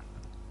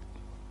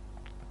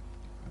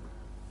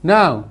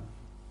 Now,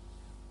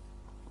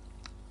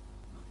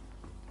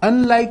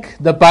 unlike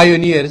the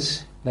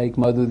pioneers like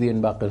Maududi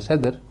and Baqir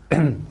Sadr,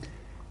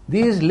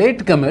 these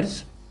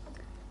latecomers,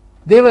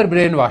 they were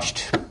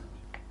brainwashed.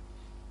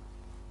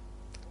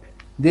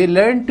 They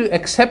learned to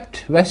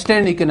accept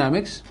Western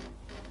economics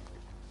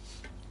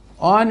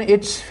on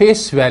its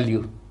face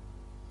value.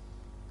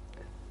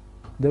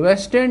 The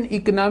Western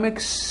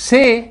economics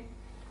say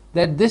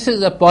that this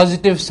is a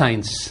positive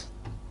science,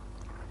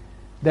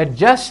 that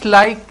just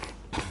like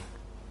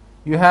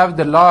you have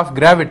the law of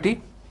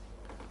gravity,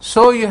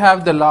 so you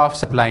have the law of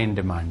supply and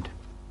demand.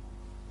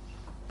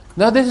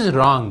 Now this is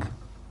wrong.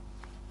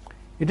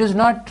 It is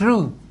not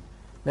true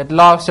that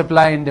law of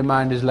supply and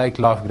demand is like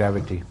law of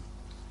gravity.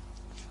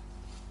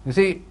 You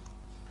see,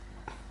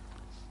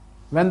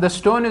 when the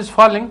stone is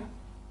falling,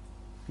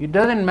 it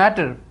doesn't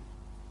matter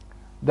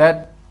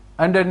that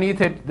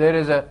underneath it there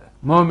is a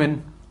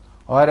mu'min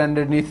or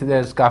underneath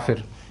there is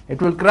kafir,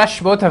 it will crush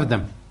both of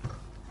them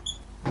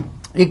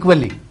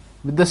equally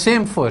with the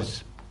same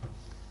force.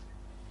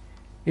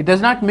 It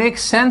does not make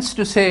sense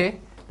to say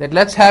that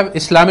let's have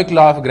Islamic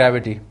law of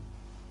gravity.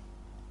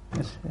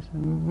 It's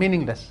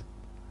meaningless.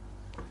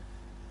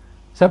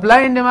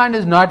 Supply and demand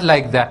is not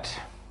like that.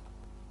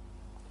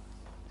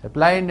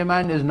 Supply and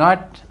demand is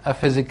not a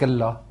physical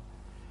law.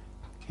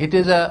 It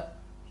is an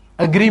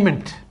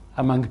agreement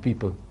among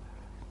people.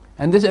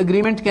 And this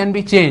agreement can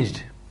be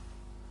changed.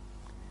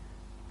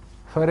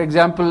 For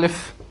example,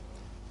 if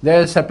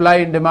there is supply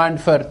and demand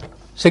for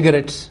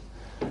cigarettes,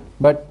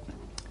 but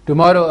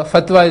tomorrow a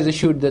fatwa is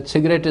issued that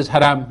cigarette is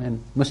haram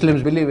and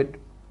Muslims believe it,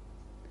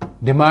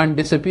 demand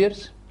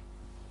disappears.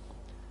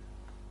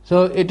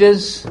 So it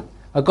is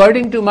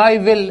according to my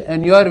will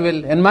and your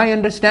will and my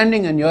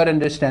understanding and your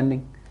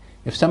understanding.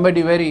 If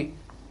somebody very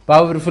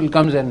powerful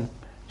comes and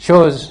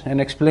shows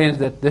and explains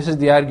that this is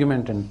the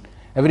argument and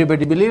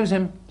everybody believes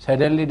him,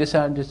 suddenly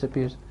demand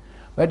disappears.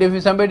 But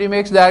if somebody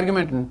makes the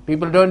argument and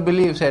people don't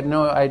believe, said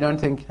no, I don't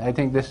think, I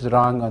think this is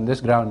wrong on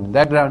this ground and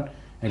that ground,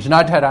 it's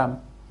not haram,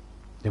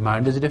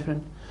 demand is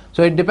different.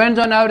 So it depends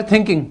on our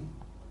thinking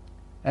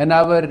and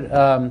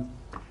our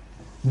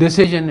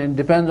decision, and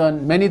depends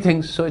on many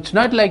things. So it's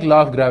not like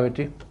law of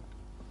gravity.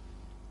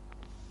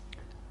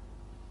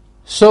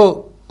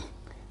 So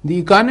the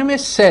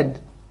economist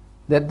said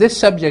that this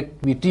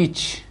subject we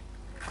teach,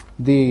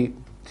 the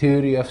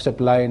theory of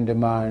supply and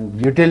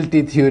demand,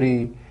 utility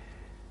theory,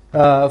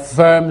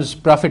 firms,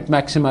 profit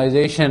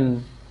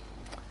maximization,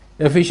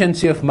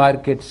 efficiency of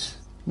markets,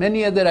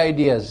 many other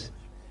ideas.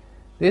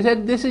 They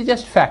said this is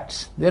just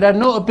facts. There are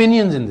no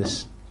opinions in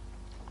this.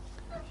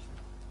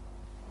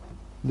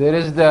 There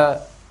is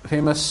the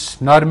famous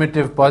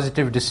normative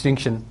positive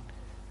distinction,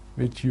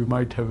 which you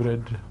might have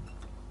read.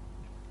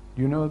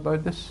 Do you know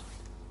about this?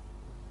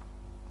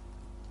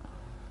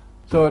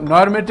 So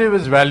normative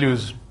is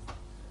values.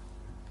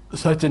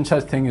 Such and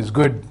such thing is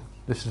good,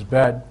 this is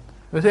bad.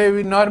 We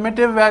say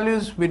normative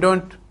values we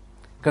don't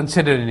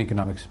consider in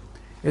economics.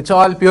 It's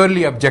all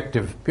purely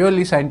objective,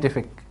 purely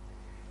scientific.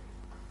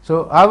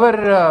 So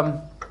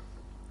our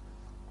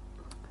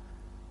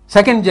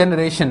second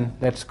generation,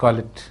 let's call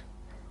it,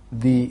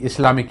 the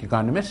Islamic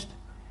economist,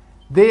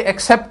 they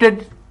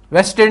accepted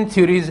Western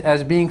theories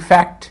as being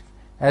fact,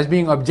 as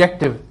being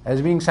objective,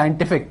 as being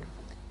scientific,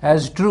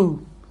 as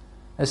true,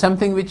 as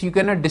something which you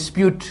cannot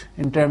dispute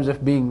in terms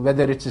of being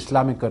whether it's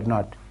Islamic or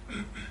not,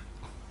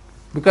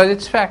 because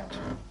it's fact.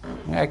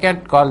 I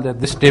can't call that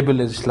this table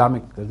is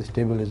Islamic or this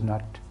table is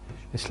not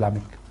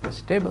Islamic.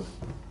 It's table.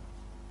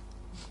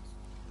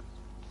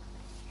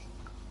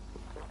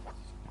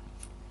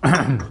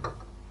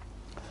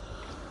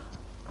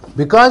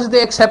 Because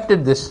they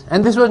accepted this,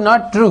 and this was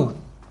not true,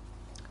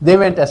 they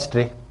went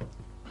astray.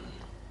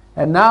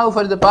 And now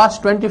for the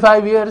past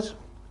 25 years,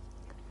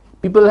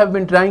 people have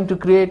been trying to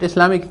create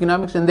Islamic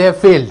economics and they have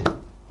failed.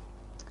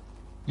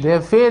 They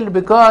have failed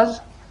because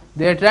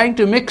they are trying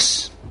to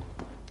mix.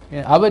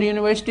 Our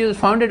university was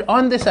founded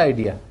on this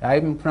idea. I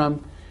am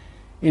from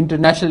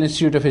International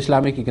Institute of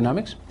Islamic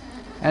Economics,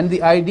 and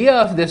the idea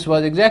of this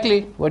was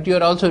exactly what you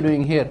are also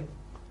doing here.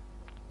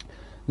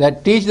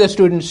 That teach the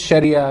students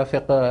Sharia,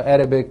 Fiqh,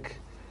 Arabic,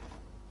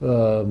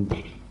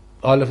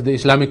 all of the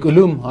Islamic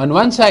ulum on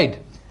one side,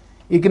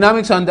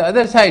 economics on the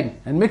other side,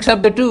 and mix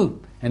up the two,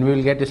 and we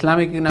will get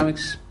Islamic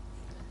economics.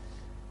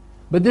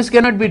 But this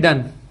cannot be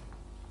done.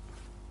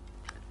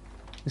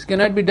 This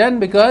cannot be done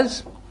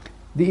because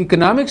the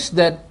economics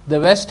that the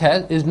West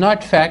has is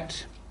not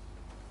fact.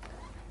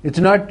 It's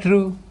not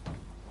true.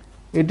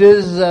 It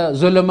is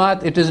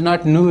zulumat, it is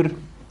not nur.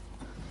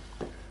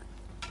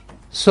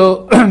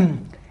 So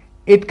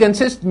it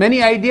consists,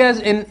 many ideas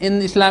in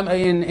Islam,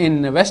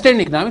 in Western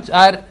economics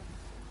are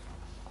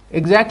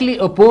exactly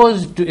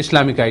opposed to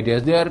Islamic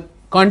ideas. They are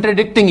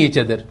contradicting each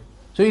other.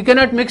 So you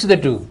cannot mix the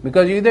two,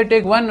 because you either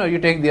take one or you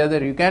take the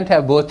other. You can't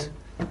have both.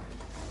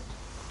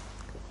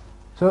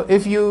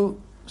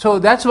 So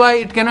that's why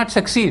it cannot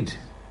succeed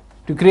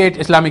to create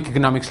Islamic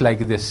economics like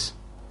this.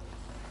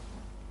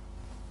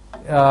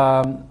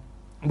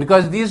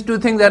 Because these two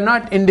things are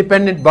not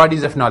independent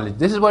bodies of knowledge.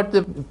 This is what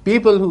the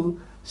people who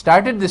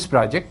started this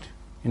project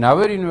in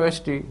our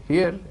university,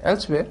 here,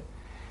 elsewhere,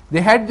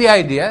 they had the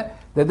idea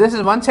that this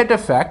is one set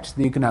of facts,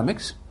 the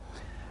economics,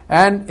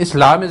 and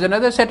Islam is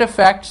another set of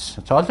facts.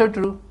 It's also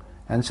true.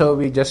 And so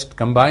we just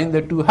combine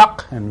the two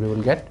haqq and we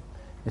will get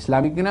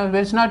Islamic economics.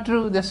 But it's not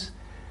true. This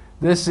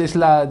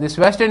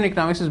Western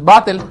economics is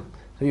batil.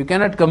 So you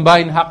cannot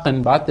combine haqq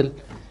and batil.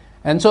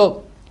 And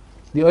so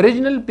the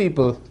original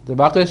people, the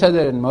Baqir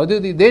Sadr and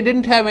Maududi, they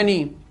didn't have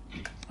any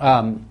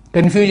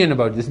confusion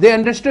about this. They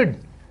understood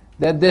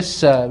that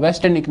this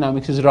Western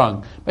economics is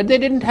wrong. But they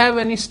didn't have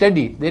any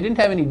study. They didn't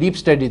have any deep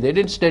study. They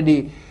didn't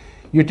study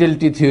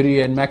utility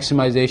theory and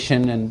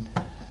maximization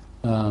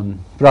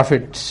and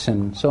profits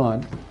and so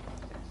on.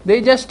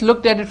 They just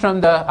looked at it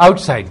from the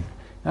outside.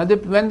 Now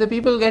when the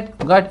people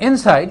got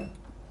inside,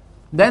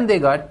 then they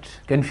got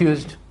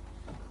confused.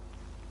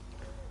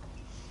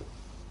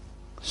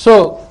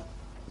 So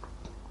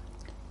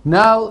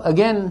Now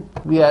again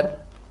we are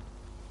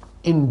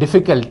in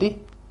difficulty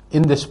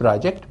in this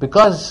project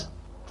because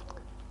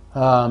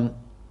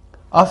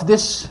of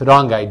this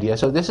wrong idea.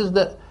 So this is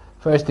the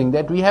first thing,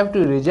 that we have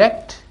to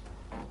reject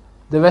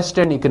the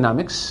Western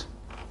economics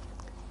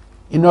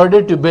in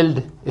order to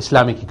build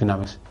Islamic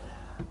economics.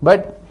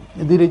 But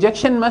the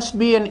rejection must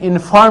be an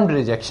informed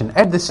rejection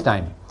at this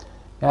time.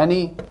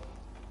 Yani,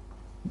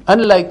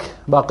 unlike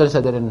Baqir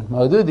Sadr and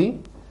Maududi,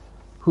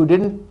 who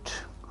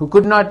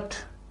could not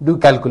do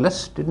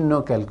calculus, didn't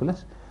know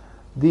calculus,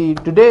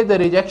 today the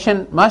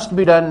rejection must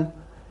be done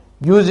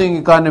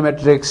using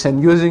econometrics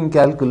and using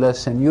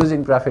calculus and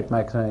using profit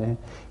maximization.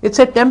 It's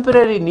a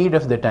temporary need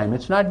of the time.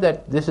 It's not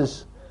that this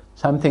is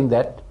something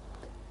that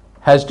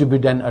has to be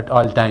done at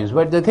all times.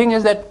 But the thing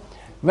is that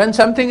when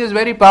something is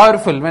very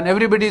powerful, when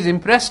everybody is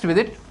impressed with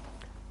it,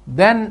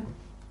 then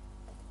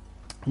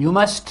you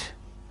must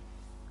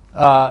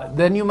deal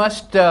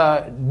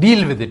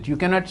with it. You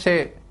cannot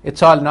say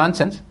it's all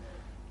nonsense.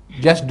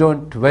 Just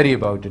don't worry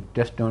about it.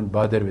 Just don't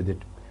bother with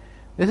it.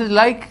 This is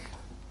like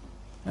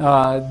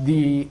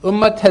the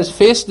Ummah has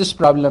faced this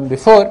problem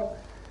before,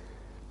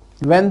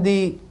 when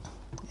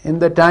in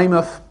the time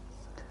of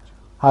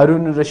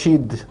Harun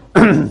al-Rashid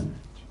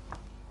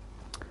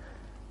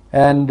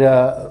and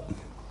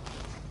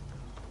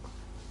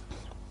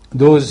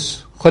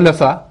those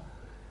Khulafa,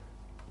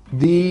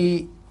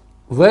 the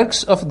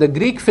works of the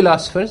Greek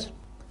philosophers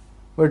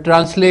were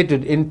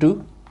translated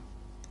into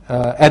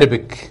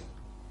Arabic.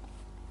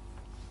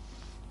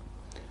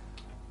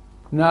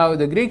 Now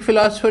the Greek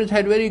philosophers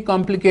had very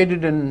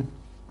complicated and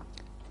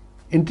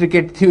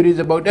intricate theories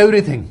about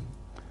everything.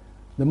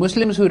 The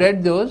Muslims who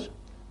read those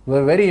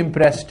were very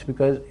impressed,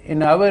 because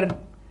in our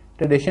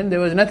tradition there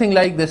was nothing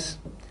like this.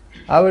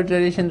 Our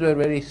traditions were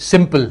very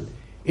simple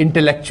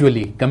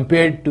intellectually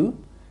compared to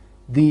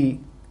the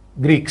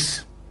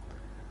Greeks.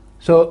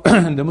 So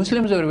the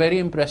Muslims were very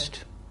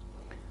impressed.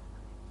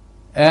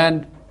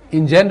 And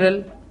in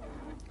general,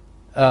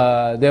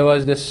 there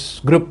was this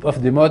group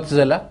of the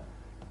Mu'tazila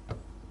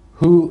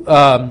who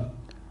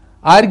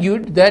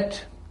argued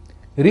that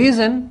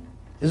reason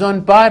is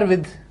on par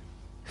with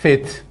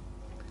faith.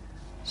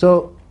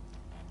 So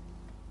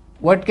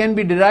what can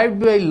be derived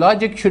by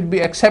logic should be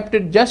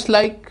accepted just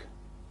like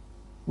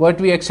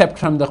what we accept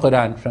from the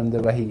Quran, from the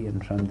Wahi,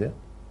 and from the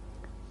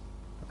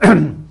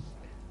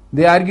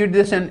they argued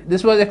this, and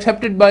this was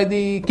accepted by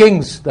the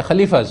kings, the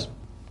Khalifas.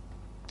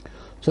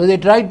 So they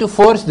tried to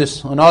force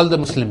this on all the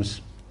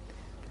Muslims,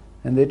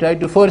 and they tried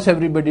to force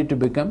everybody to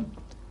become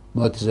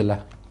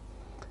Mu'tazila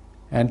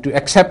and to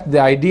accept the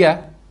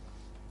idea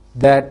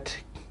that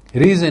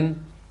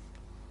reason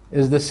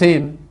is the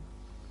same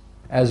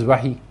as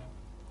Wahi,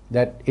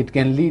 that it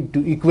can lead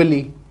to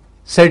equally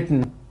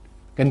certain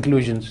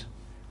conclusions.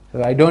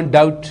 So I don't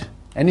doubt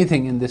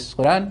anything in this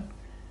Quran,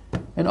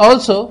 and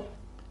also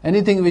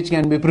anything which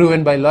can be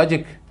proven by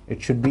logic,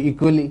 it should be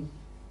equally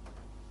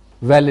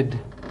valid.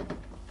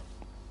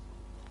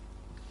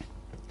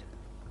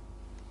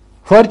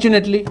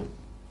 Fortunately,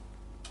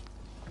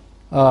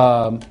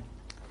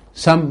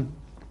 some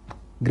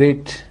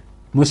great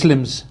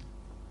Muslims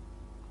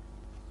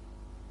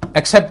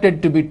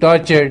accepted to be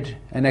tortured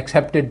and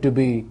accepted to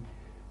be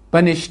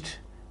punished,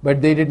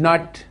 but they did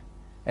not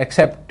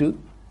accept to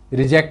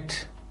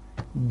reject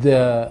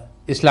the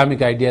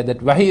Islamic idea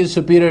that Wahi is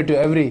superior to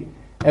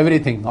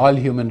everything, all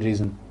human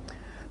reason.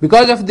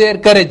 Because of their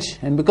courage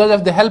and because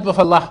of the help of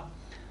Allah,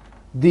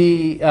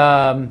 the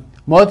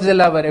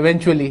Mu'tazila were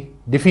eventually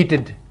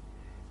defeated,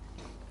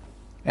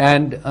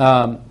 and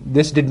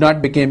this did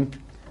not become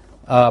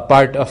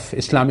part of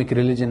Islamic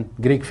religion,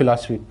 Greek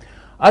philosophy.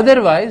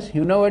 Otherwise,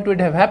 you know what would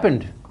have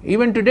happened.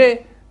 Even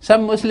today,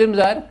 some Muslims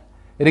are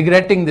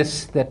regretting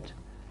this, that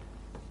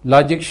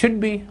logic should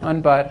be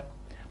on par.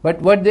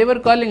 But what they were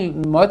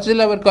calling,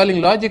 Mu'tazila were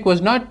calling logic,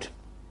 was not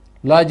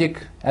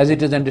logic as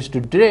it is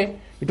understood today.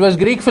 It was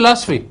Greek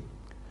philosophy.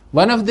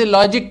 One of the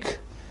logic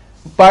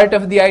part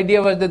of the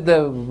idea was that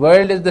the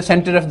world is the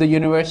center of the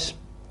universe.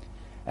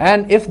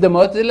 And if the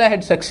Mu'tazila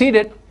had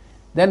succeeded,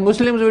 then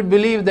Muslims would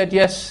believe that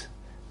yes,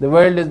 the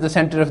world is the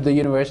center of the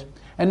universe.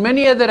 And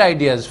many other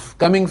ideas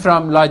coming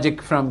from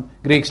logic from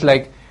Greeks,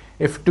 like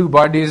if two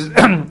bodies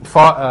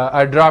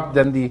are dropped,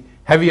 then the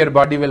heavier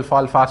body will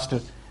fall faster.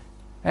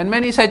 And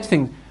many such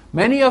things.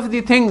 Many of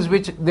the things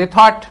which they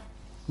thought,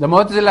 the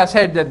Mu'tazila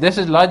said that this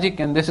is logic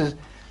and this is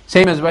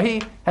same as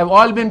Wahi, have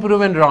all been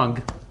proven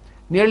wrong.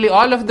 Nearly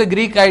all of the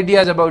Greek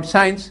ideas about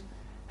science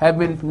have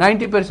been,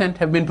 90%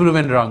 have been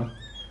proven wrong.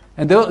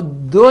 And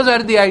those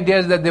are the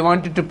ideas that they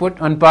wanted to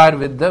put on par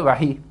with the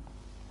Wahi.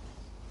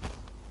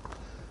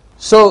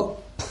 So,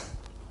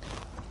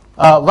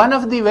 one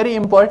of the very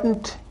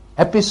important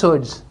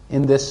episodes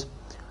in this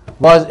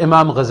was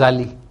Imam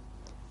Ghazali.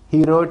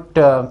 He wrote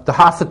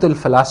Tahafatul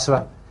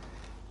Falasfa,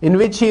 in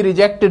which he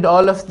rejected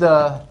all of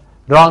the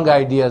wrong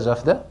ideas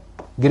of the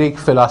Greek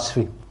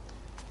philosophy.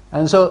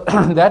 And so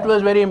that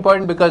was very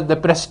important because the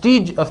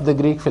prestige of the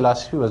Greek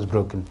philosophy was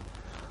broken.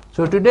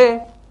 So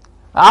today,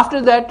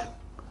 after that,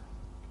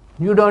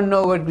 you don't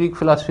know what Greek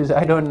philosophy is.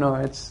 I don't know.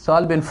 It's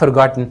all been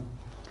forgotten.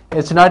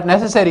 It's not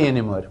necessary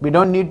anymore. We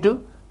don't need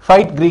to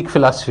fight Greek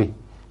philosophy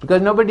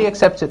because nobody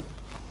accepts it.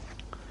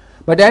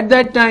 But at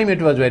that time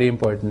it was very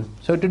important.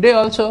 So today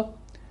also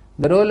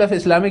the role of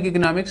Islamic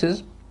economics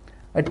is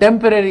a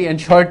temporary and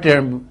short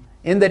term.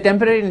 In the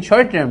temporary and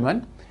short term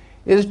one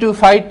is to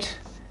fight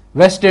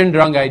Western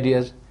wrong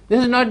ideas.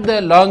 This is not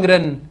the long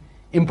run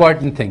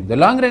important thing. The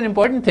long run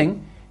important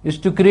thing is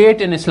to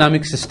create an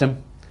Islamic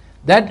system.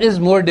 That is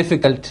more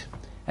difficult,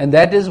 and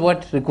that is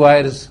what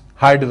requires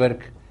hard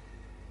work.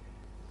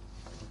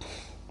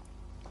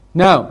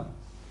 Now,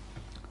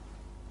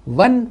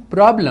 one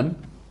problem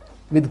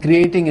with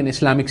creating an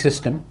Islamic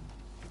system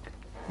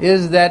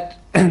is that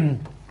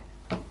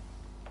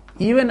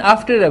even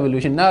after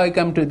revolution, now I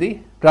come to the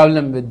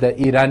problem with the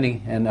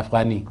Irani and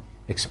Afghani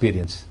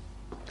experience.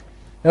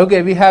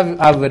 Okay, we have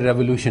our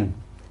revolution.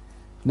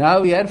 Now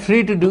we are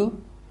free to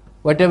do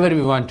whatever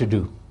we want to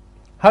do.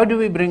 How do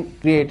we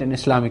create an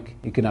Islamic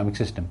economic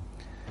system?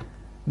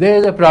 There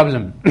is a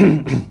problem.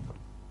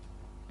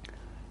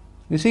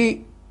 You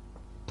see,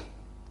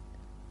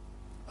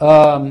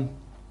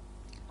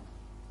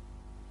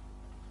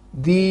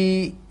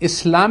 the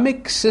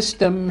Islamic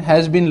system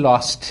has been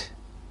lost.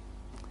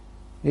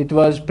 It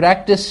was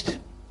practiced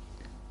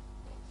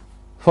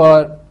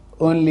for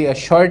only a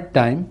short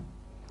time,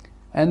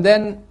 and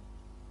then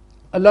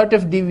a lot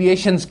of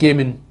deviations came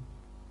in.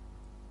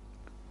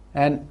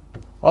 And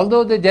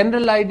although the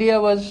general idea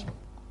was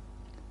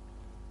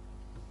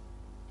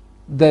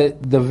the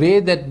way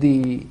that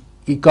the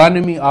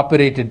economy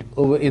operated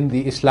over in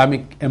the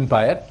Islamic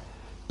empire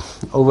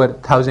over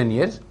 1,000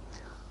 years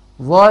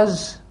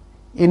was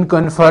in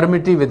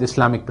conformity with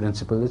Islamic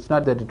principles. It's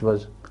not that it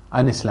was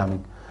un-Islamic.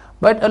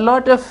 But a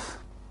lot of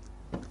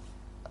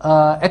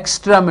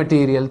extra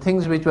material,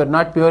 things which were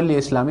not purely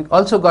Islamic,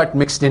 also got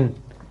mixed in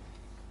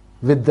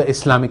with the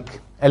Islamic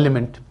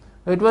element.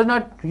 It was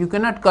not, you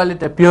cannot call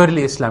it a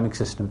purely Islamic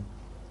system.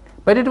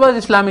 But it was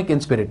Islamic in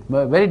spirit,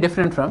 very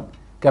different from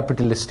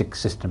capitalistic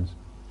systems.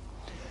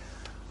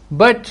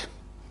 But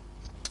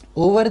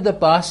over the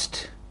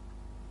past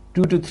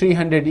 200 to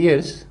 300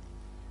 years,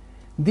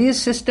 these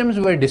systems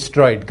were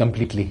destroyed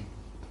completely.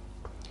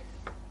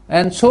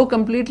 And so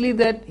completely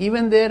that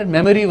even their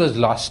memory was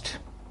lost.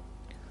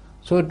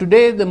 So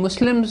today the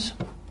Muslims,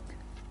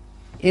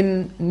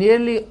 in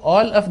nearly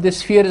all of the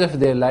spheres of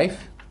their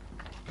life,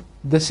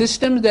 the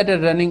systems that are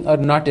running are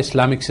not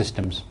Islamic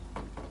systems.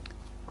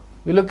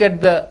 We look at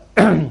the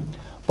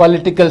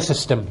political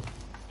system.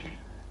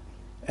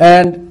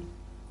 And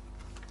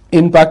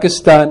in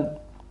Pakistan,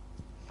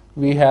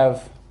 we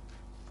have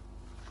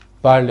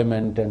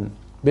parliament, and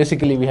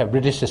basically we have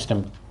British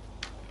system.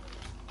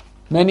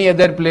 Many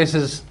other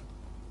places,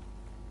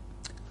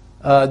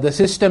 the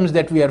systems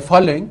that we are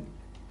following,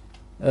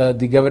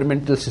 the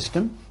governmental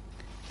system,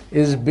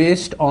 is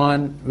based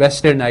on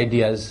Western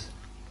ideas.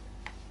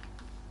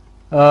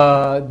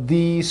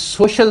 The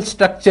social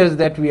structures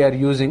that we are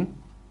using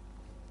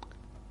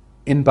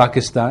in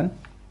Pakistan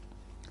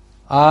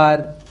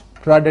are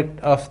product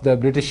of the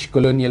British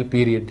colonial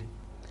period.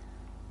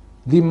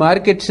 The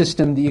market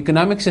system, the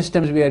economic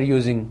systems we are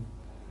using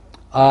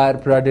are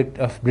product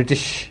of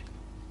British,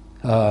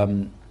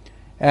 and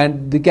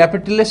the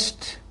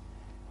capitalist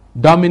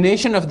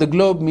domination of the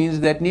globe means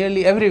that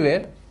nearly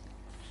everywhere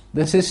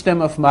the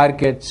system of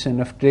markets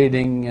and of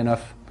trading and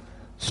of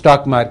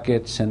stock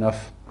markets and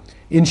of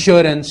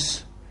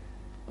insurance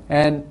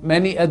and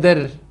many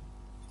other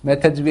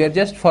methods, we are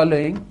just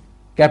following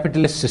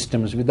capitalist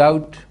systems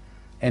without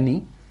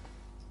any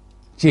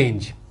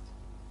change.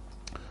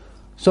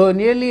 So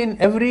nearly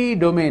in every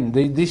domain,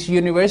 this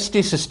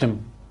university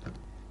system,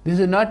 this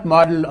is not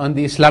modeled on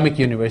the Islamic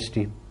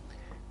university.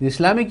 The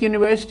Islamic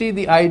university,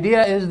 the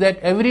idea is that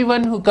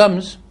everyone who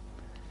comes,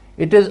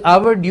 it is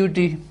our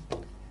duty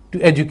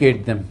to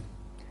educate them.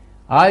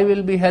 I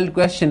will be held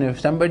question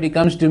if somebody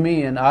comes to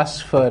me and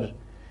asks for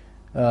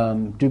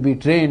to be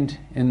trained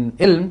in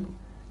ilm,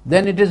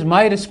 then it is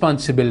my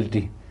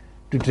responsibility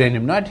to train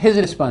him, not his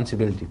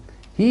responsibility.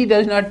 He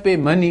does not pay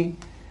money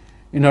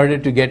in order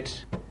to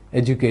get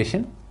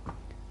education.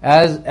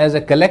 As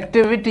a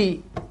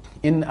collectivity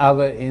in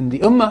the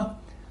ummah,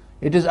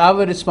 it is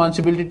our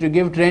responsibility to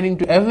give training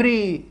to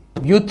every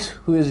youth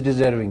who is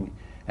deserving.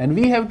 And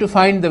we have to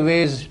find the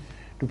ways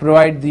to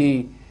provide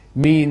the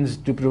means,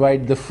 to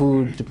provide the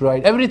food, to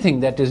provide everything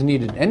that is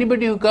needed.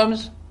 Anybody who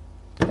comes,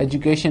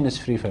 education is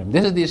free for him.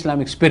 This is the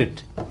Islamic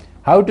spirit.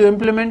 How to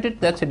implement it,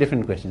 that's a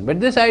different question. But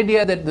this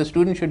idea that the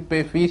student should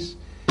pay fees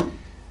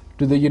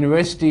to the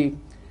university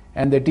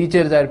and the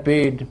teachers are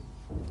paid,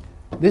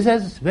 this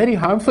has very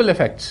harmful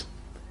effects.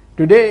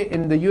 Today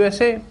in the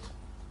USA,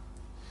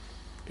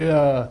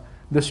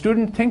 the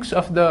student thinks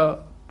of the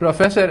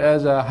professor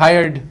as a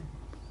hired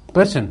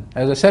person,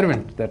 as a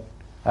servant, that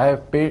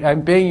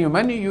I'm paying you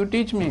money, you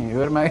teach me,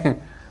 you are my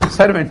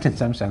servant in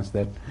some sense,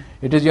 that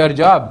it is your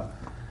job.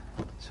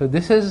 So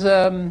this is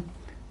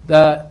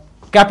the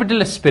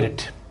capitalist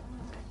spirit.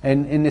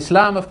 And in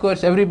Islam, of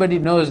course, everybody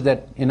knows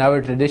that in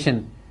our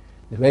tradition,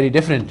 it's very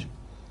different.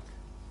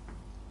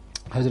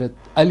 Hazrat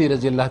Ali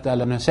radiallahu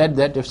ta'ala anhu said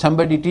that if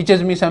somebody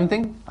teaches me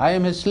something, I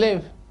am his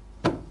slave.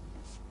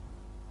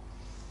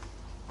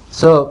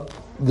 So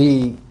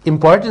the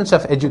importance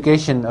of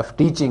education, of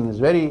teaching is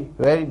very,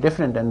 very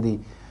different, and the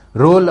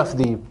role of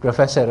the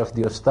professor, of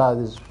the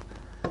ustad, is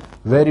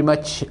very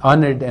much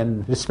honored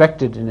and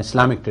respected in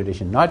Islamic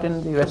tradition, not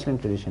in the Western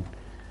tradition.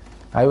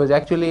 I was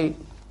actually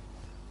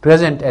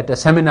present at a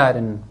seminar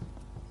in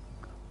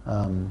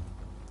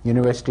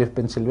University of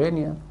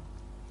Pennsylvania.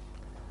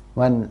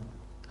 One,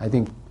 I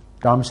think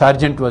Tom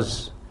Sargent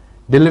was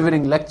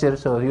delivering lecture,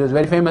 so he was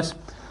very famous.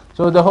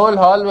 So the whole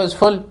hall was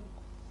full.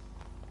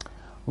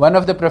 One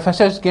of the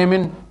professors came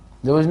in.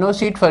 There was no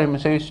seat for him,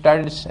 so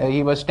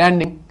he was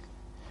standing,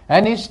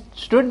 and he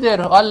stood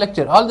there all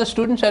lecture. All the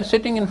students are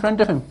sitting in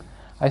front of him.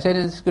 I said,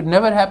 this could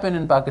never happen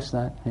in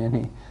Pakistan.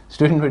 Any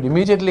student would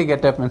immediately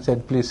get up and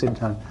said, please sit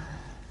down.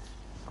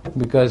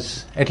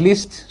 Because at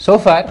least so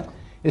far,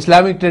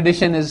 Islamic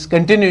tradition is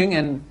continuing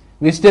and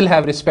we still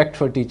have respect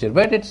for teacher.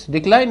 But it's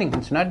declining.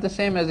 It's not the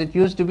same as it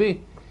used to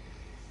be.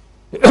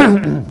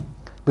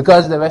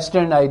 Because the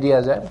Western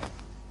ideas are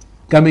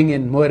coming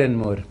in more and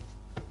more.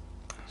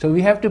 So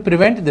we have to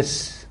prevent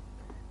this.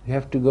 We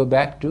have to go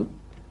back to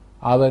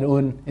our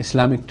own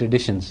Islamic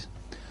traditions.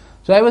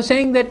 So I was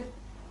saying that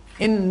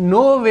in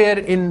nowhere,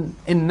 in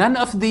none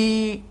of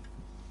the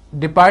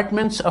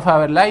departments of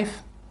our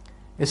life,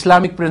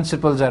 Islamic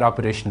principles are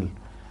operational.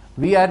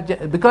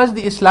 Because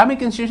the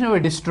Islamic institutions were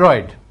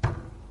destroyed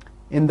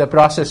in the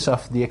process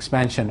of the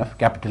expansion of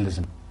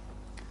capitalism.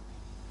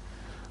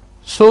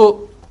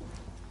 So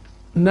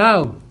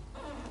now,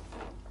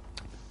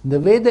 the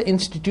way the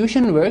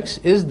institution works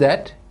is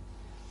that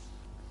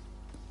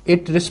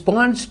it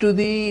responds to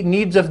the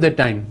needs of the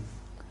time.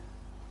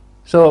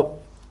 So,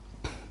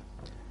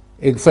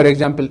 for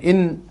example,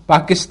 in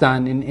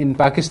Pakistan, in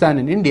Pakistan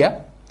and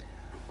India,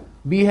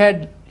 we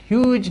had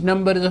huge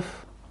numbers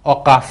of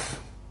awqaf.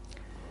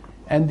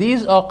 And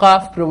these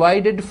awqaf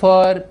provided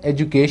for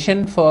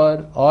education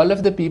for all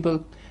of the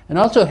people and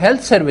also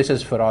health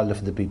services for all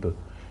of the people.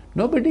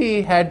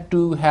 Nobody had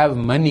to have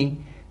money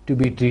to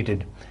be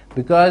treated,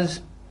 because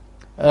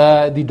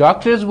the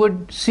doctors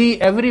would see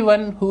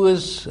everyone who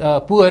is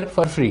poor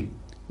for free.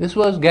 This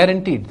was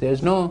guaranteed.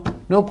 There's no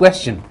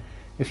question.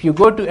 If you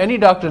go to any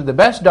doctor, the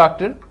best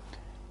doctor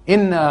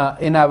in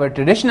our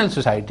traditional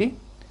society,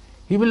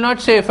 he will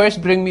not say,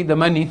 first bring me the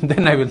money,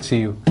 then I will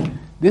see you.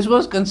 This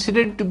was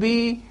considered to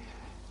be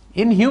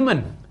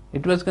inhuman.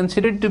 It was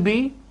considered to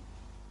be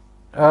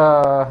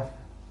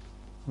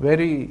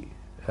very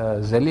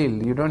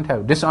zalil. You don't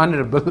have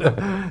dishonorable,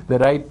 the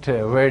right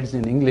words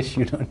in English.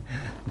 You don't,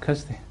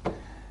 because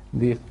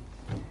they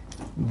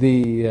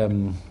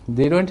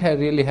don't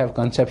really have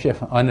conception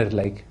of honor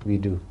like we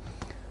do.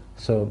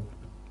 So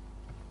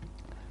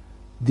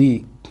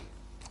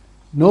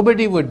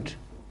nobody would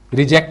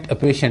reject a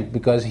patient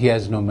because he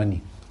has no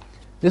money.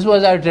 This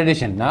was our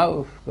tradition. Now,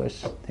 of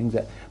course, things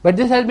are, but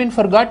this has been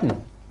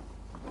forgotten.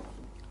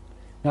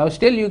 Now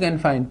still you can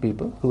find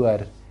people who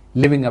are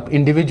living up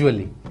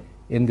individually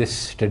in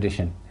this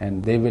tradition,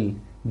 and they will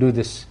do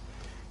this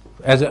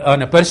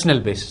on a personal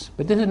basis.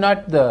 But this is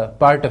not the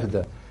part of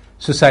the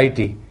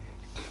society.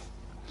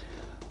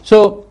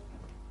 So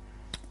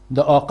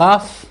the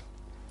awqaf,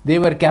 they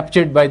were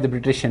captured by the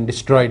British and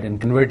destroyed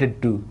and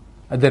converted to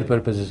other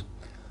purposes.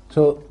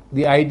 So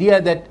the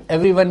idea that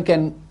everyone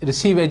can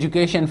receive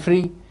education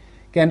free,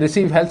 can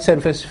receive health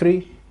service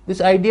free,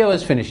 this idea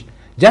was finished.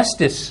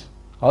 Justice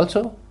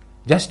also.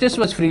 Justice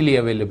was freely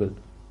available.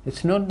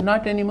 It's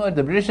not anymore.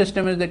 The British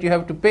system is that you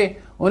have to pay.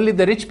 Only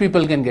the rich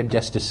people can get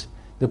justice.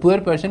 The poor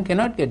person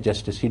cannot get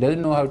justice. He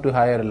doesn't know how to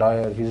hire a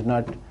lawyer.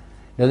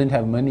 Doesn't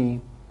have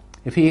money.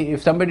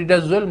 If somebody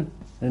does zulm,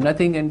 there's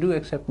nothing he can do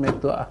except make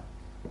dua.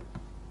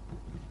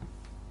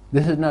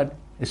 This is not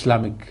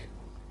Islamic.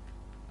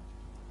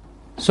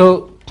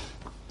 So,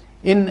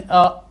 in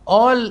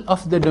all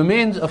of the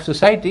domains of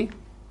society,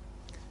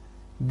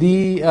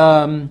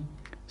 the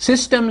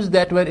systems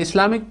that were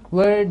Islamic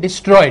were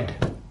destroyed.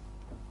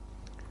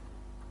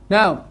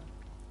 Now,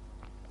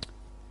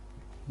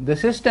 the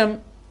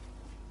system,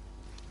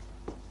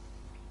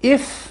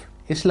 if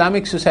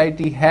Islamic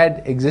society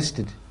had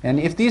existed, and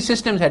if these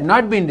systems had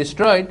not been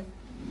destroyed,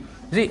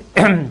 see,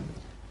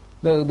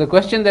 the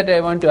question that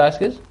I want to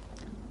ask is,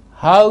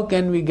 how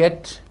can we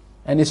get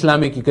an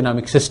Islamic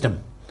economic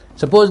system?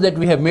 Suppose that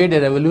we have made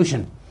a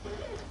revolution.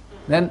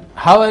 Then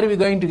how are we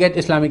going to get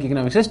Islamic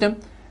economic system?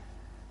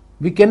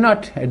 We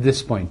cannot at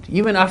this point,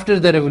 even after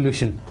the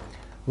revolution.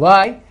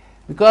 Why?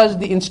 Because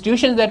the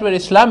institutions that were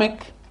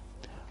Islamic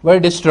were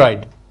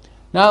destroyed.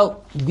 Now,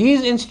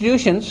 these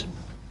institutions,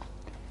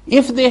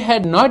 if they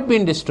had not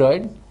been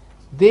destroyed,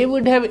 they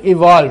would have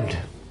evolved.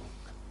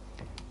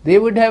 They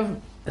would have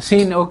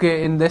seen,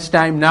 okay, in this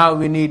time now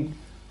we need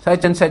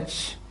such and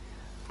such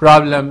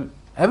problem.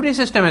 Every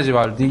system has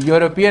evolved. The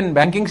European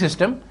banking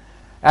system,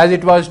 as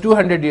it was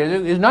 200 years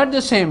ago, is not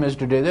the same as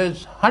today.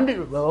 There's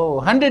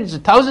hundreds,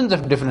 thousands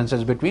of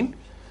differences between,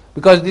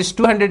 because these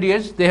 200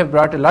 years, they have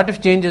brought a lot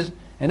of changes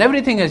and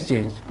everything has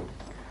changed.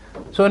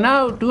 So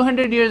now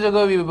 200 years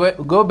ago we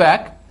go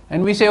back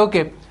and we say,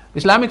 okay,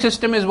 Islamic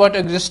system is what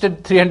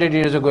existed 300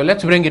 years ago,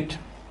 let's bring it.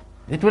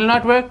 It will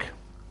not work.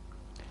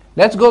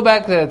 Let's go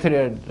back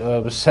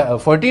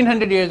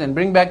 1400 years and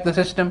bring back the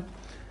system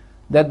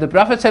that the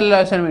Prophet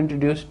ﷺ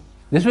introduced.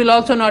 This will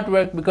also not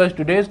work because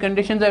today's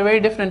conditions are very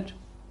different.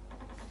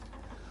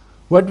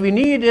 What we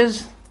need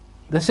is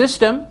the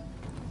system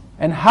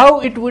and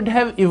how it would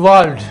have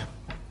evolved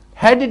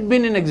had it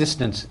been in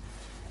existence.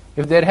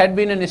 If there had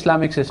been an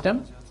Islamic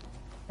system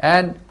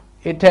and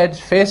it had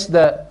faced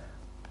the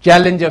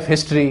challenge of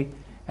history,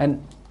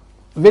 and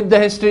with the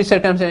history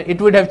circumstance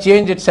it would have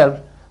changed itself.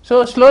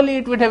 So slowly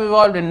it would have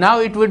evolved and now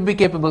it would be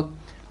capable.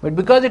 But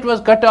because it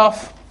was cut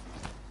off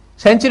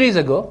centuries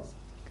ago,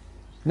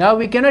 now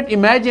we cannot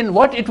imagine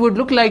what it would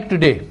look like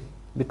today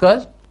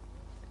because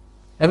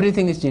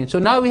everything is changed. So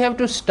now we have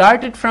to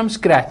start it from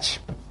scratch,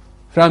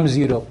 from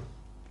zero.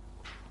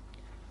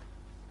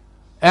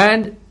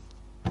 And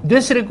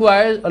this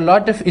requires a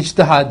lot of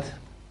ijtihad.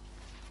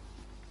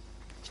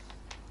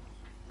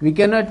 We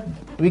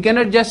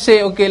cannot just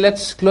say, okay,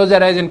 let's close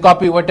our eyes and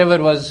copy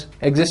whatever was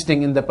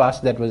existing in the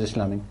past that was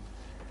Islamic.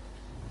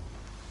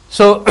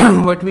 So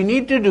what we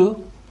need to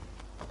do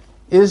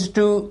is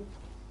to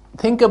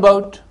think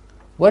about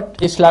what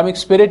Islamic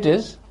spirit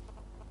is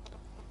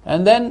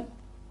and then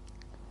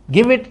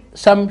give it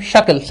some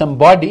shakl, some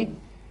body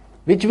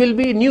which will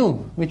be new,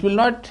 which will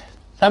not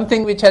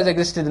something which has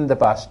existed in the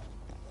past.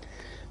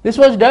 This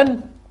was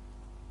done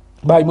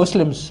by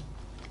Muslims.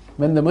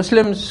 When the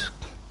Muslims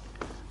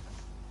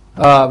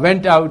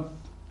went out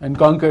and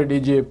conquered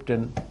Egypt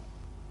and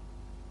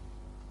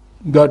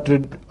got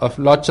rid of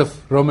lots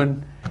of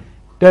Roman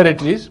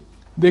territories,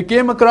 they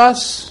came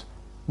across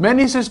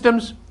many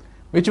systems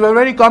which were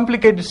very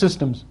complicated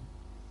systems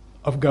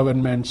of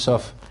governments,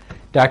 of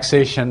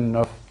taxation,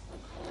 of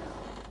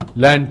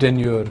land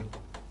tenure.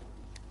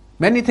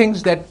 Many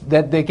things that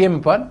they came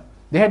upon,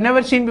 they had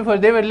never seen before.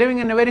 They were living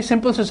in a very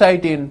simple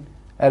society in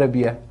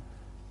Arabia,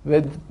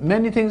 with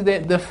many things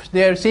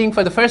they are seeing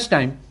for the first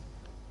time.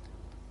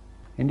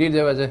 Indeed,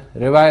 there was a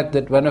riwayat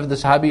that one of the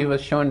Sahabi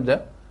was shown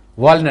the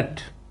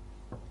walnut.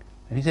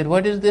 And he said,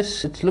 what is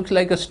this? It looks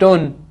like a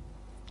stone.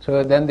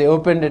 So then they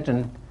opened it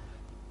and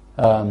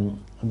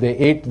they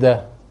ate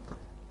the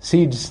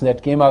seeds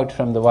that came out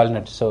from the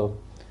walnut. So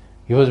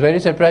he was very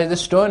surprised. The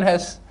stone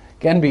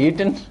can be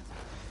eaten.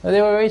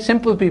 They were very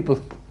simple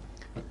people.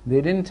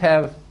 They didn't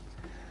have...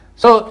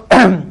 So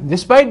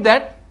despite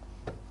that,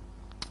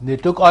 they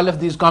took all of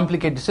these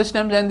complicated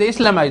systems and they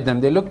Islamized them.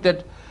 They looked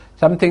at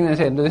something and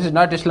said, this is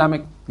not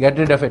Islamic, get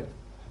rid of it.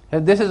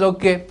 This is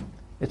okay,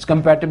 it's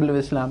compatible with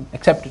Islam,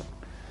 accept it.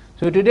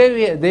 So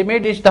today they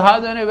made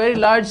ijtihad on a very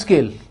large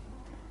scale.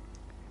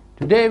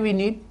 Today we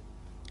need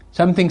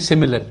something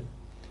similar.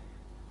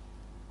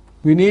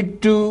 We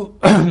need to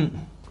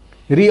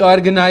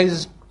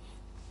reorganize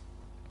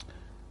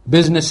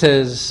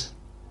businesses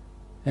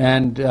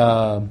and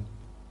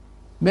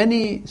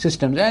many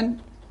systems,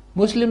 and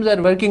Muslims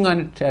are working on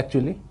it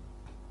actually.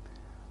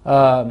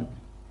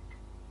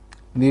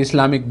 The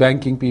Islamic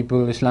banking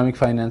people, Islamic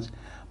finance.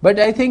 But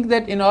I think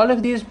that in all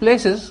of these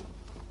places,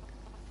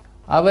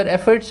 our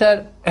efforts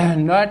are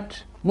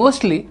not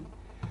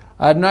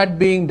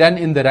being done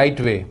in the right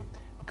way.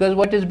 Because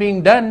what is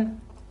being done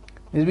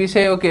is we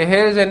say, okay,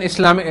 here's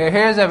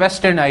a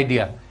Western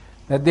idea,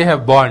 that they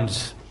have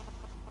bonds.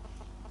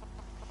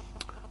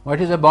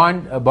 What is a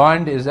bond? A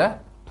bond is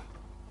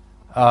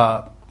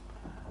I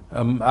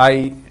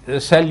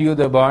sell you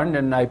the bond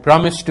and I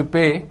promise to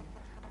pay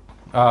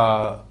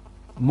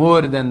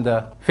more than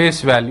the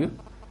face value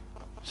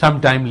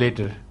sometime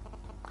later.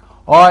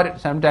 Or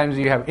sometimes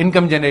you have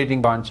income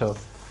generating bonds. So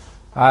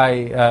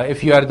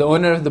if you are the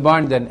owner of the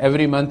bond, then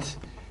every month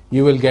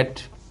you will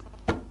get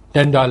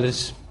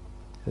 $10.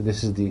 So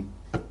this is the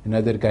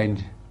another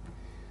kind.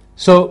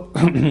 So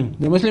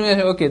the Muslims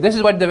say, okay, this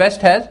is what the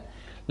West has.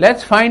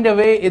 Let's find a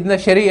way in the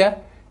Sharia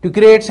to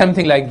create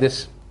something like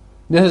this.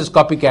 This is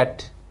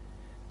copycat.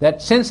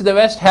 That since the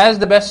West has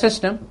the best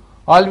system,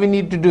 all we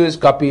need to do is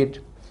copy it.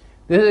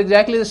 This is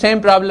exactly the same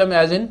problem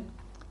as in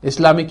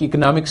Islamic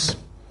economics,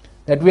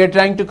 that we are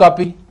trying to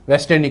copy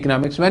Western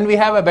economics when we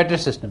have a better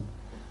system.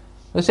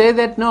 So say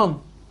that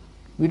no,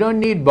 we don't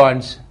need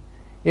bonds.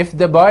 If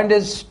the bond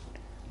is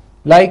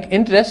like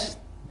interest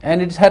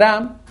and it's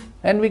haram,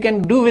 then we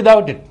can do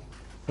without it.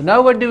 So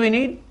now what do we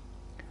need?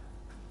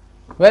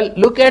 Well,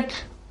 look at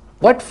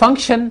what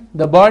function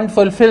the bond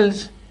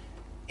fulfills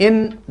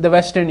in the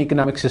Western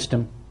economic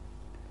system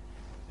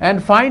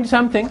and find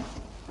something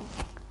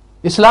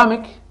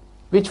Islamic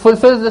which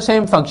fulfills the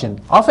same function.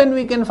 Often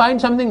we can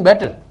find something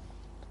better.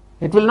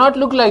 It will not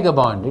look like a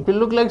bond, it will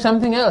look like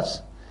something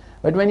else.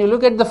 But when you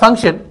look at the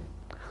function,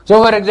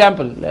 so for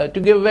example, to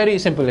give a very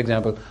simple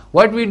example,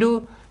 what we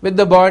do with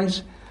the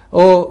bonds,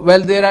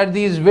 there are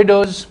these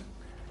widows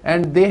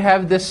and they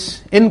have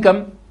this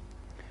income,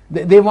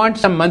 they want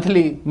some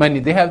monthly money,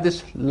 they have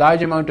this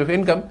large amount of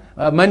income,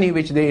 money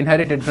which they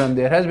inherited from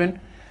their husband,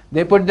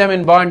 they put them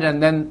in bonds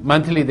and then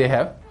monthly they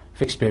have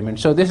fixed payment.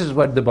 So this is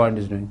what the bond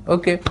is doing.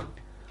 Okay.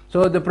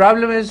 So the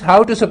problem is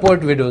how to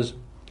support widows.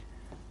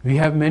 We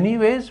have many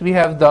ways. We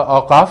have the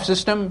awqaf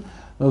system.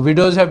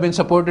 Widows have been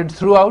supported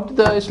throughout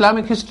the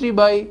Islamic history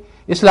by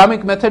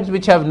Islamic methods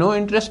which have no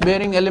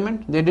interest-bearing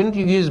element. They didn't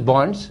use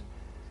bonds.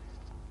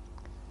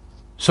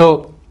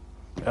 So,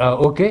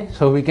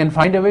 so we can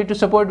find a way to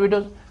support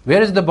widows.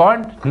 Where is the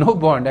bond? No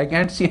bond. I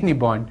can't see any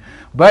bond.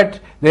 But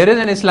there is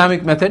an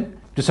Islamic method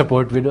to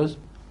support widows.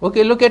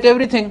 Okay, look at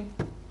everything.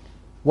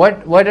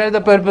 What are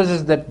the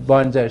purposes that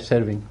bonds are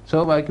serving?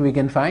 So we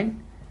can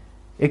find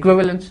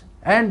equivalence.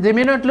 And they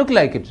may not look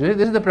like it. So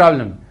this is the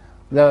problem.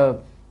 The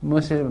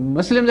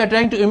Muslims are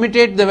trying to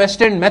imitate the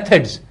Western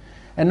methods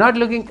and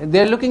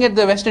they're looking at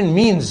the Western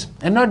means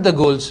and not the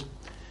goals.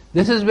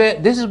 This is why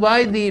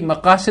the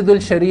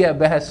Maqasidul Sharia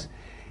bahas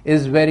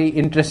is very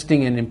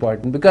interesting and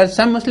important, because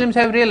some Muslims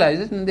have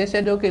realized it and they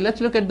said, okay, let's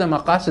look at the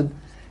maqasid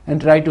and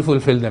try to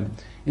fulfill them,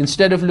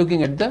 instead of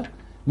looking at the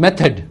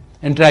method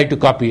and try to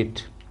copy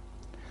it.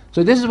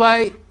 So this is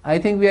why I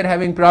think we are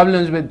having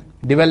problems with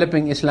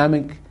developing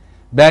Islamic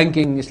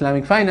banking,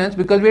 Islamic finance,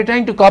 because we are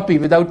trying to copy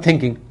without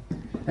thinking.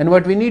 And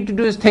what we need to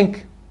do is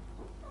think.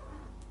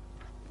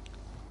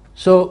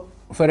 So,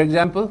 for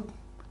example,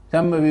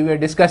 we were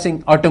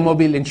discussing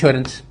automobile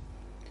insurance.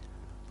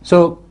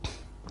 So,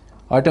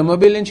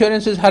 automobile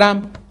insurance is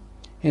haram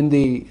in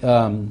the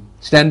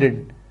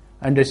standard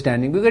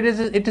understanding, because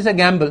it is a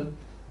gamble.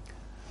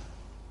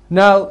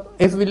 Now,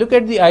 if we look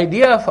at the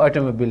idea of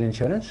automobile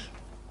insurance,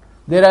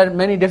 there are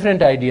many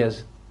different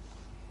ideas.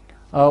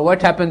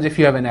 What happens if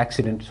you have an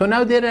accident? So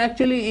now there are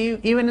actually,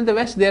 even in the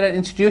West, there are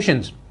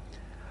institutions.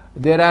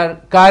 There are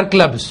car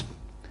clubs.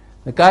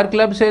 The car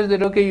club says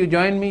that, okay, you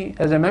join me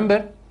as a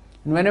member,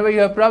 and whenever you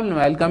have a problem,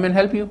 I'll come and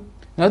help you.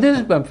 Now this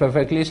is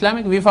perfectly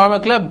Islamic. We form a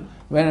club.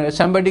 When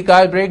somebody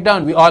car break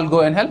down, we all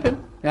go and help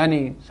him.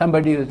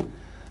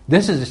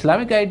 This is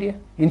Islamic idea.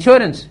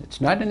 Insurance,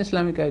 it's not an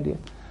Islamic idea.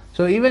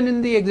 So even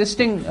in the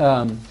existing,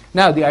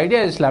 now the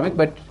idea is Islamic,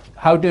 but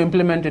how to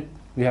implement it,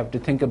 we have to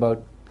think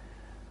about.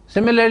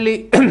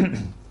 Similarly,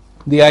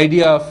 the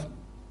idea of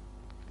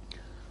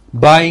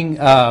buying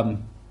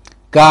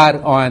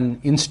car on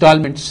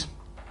installments.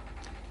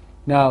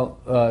 Now,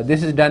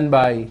 this is done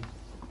by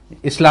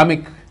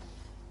Islamic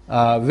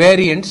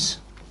variants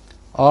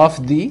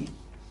of the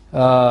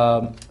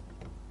what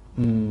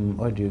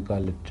do you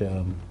call it?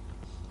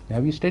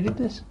 Have you studied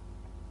this?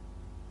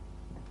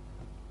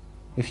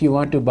 If you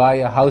want to buy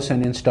a house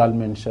on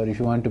installments, or if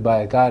you want to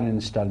buy a car on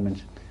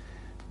installments,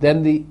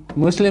 then the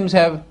Muslims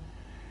have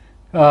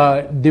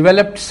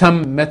developed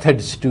some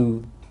methods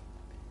to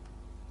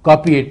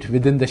copy it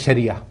within the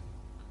Sharia.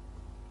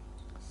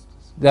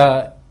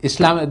 The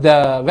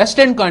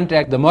Western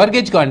contract, the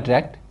mortgage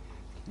contract,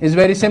 is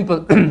very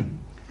simple.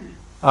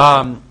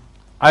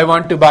 I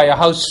want to buy a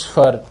house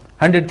for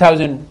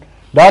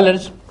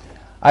 $100,000.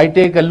 I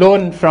take a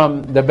loan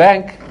from the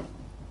bank.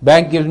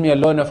 Bank gives me a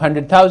loan of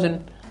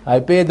 $100,000. I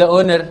pay the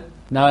owner.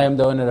 Now I am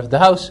the owner of the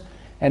house,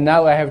 and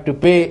now I have to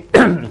pay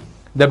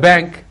the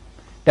bank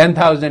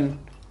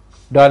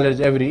 $10,000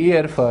 every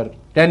year for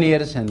 10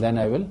 years, and then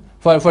I will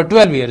for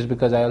 12 years,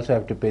 because I also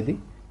have to pay the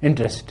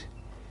interest,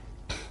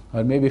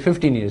 or maybe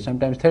 15 years,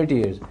 sometimes 30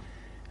 years.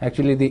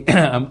 Actually, the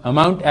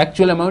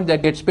actual amount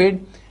that gets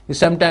paid is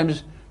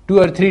sometimes 2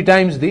 or 3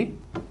 times the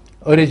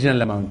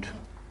original amount,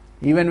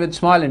 even with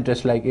small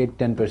interest like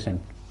 8-10%.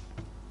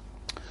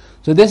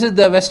 So this is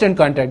the Western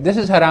contract. This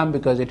is haram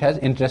because it has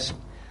interest.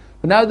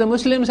 But now the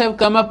Muslims have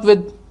come up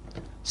with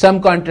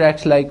some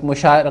contracts like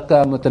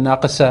musharaka,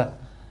 mutanaqasa,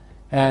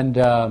 and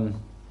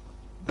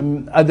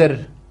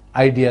other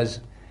ideas,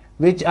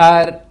 which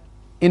are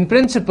in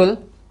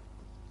principle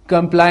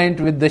compliant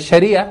with the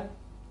Sharia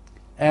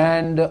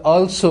and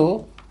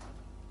also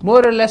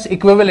more or less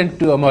equivalent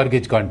to a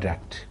mortgage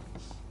contract.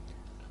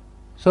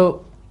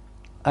 So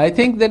I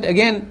think that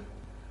again,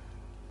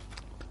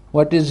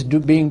 what is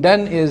being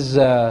done is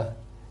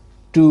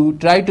to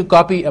try to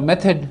copy a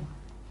method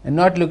and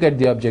not look at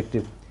the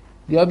objective.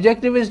 The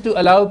objective is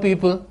to allow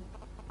people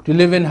to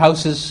live in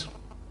houses.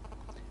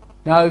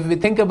 Now if we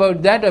think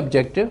about that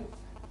objective,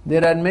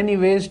 there are many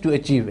ways to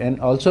achieve,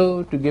 and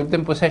also to give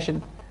them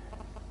possession.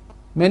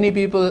 Many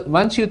people,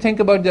 once you think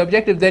about the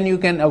objective, then you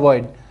can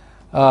avoid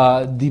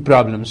the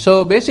problem.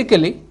 So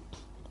basically,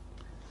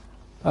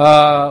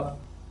 what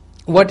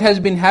has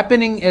been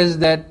happening is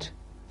that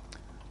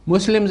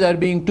Muslims are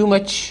being too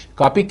much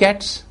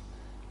copycats.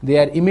 They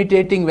are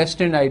imitating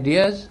Western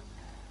ideas.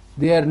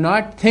 They are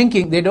not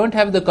thinking, they don't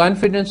have the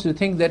confidence to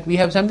think that we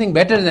have something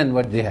better than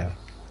what they have.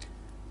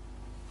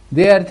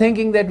 They are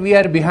thinking that we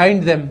are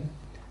behind them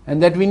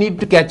and that we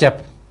need to catch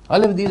up.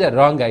 All of these are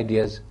wrong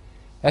ideas.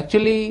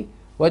 Actually,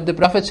 what the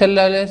Prophet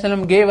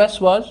ﷺ gave us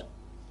was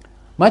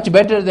much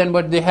better than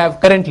what they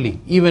have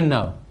currently, even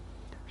now.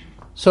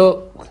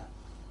 So,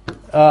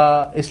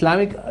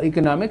 Islamic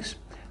economics.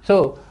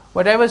 So,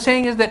 what I was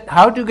saying is that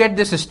how to get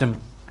the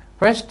system.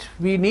 First,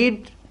 we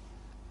need,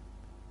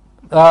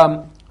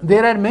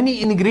 there are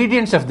many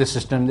ingredients of the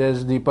system.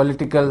 There's the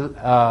political,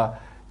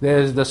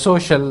 there's the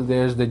social,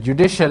 there's the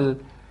judicial,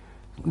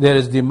 there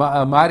is the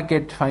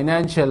market,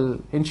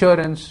 financial,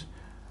 insurance,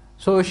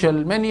 social,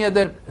 many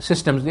other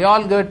systems. They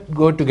all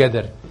go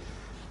together.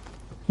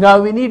 Now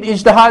we need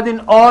ijtihad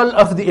in all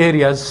of the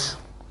areas.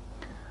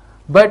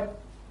 But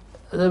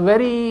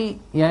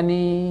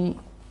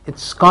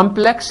it's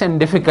complex and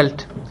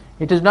difficult.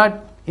 It is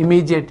not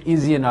immediate,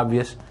 easy and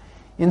obvious.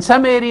 In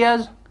some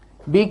areas,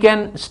 we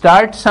can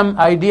start some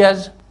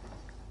ideas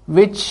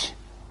which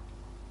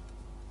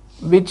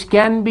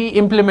can be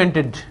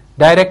implemented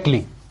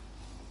directly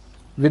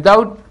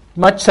without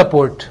much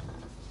support.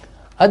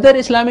 Other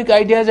Islamic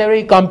ideas are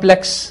very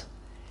complex.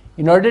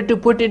 In order to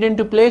put it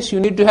into place, you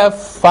need to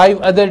have 5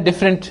 other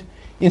different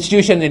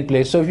institutions in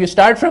place. So if you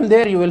start from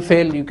there, you will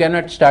fail. You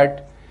cannot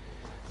start.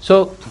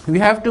 So we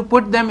have to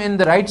put them in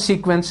the right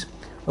sequence.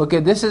 Okay,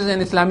 this is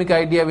an Islamic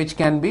idea which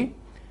can be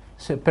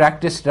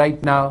practiced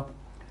right now.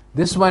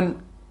 This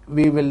one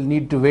we will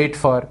need to wait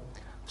for.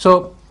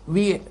 So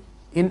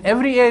in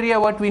every area,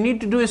 what we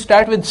need to do is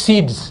start with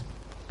seeds.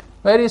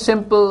 Very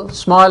simple,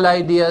 small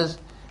ideas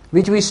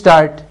which we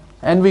start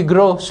and we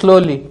grow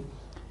slowly.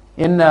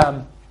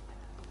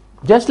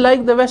 Just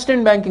like the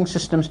Western banking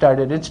system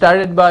started. It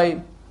started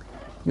by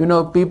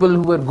people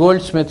who were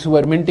goldsmiths, who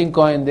were minting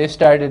coin. They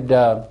started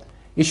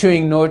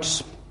issuing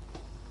notes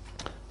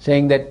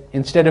saying that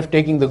instead of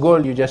taking the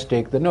gold, you just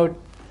take the note.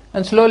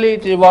 And slowly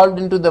it evolved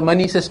into the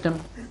money system.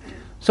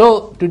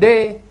 So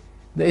today,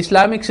 the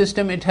Islamic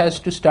system, it has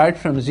to start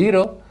from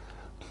zero.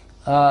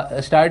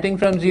 Starting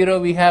from zero,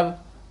 we have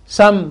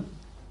some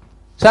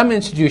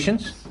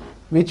institutions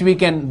which we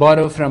can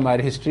borrow from our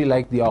history,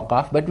 like the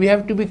Awqaf, but we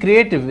have to be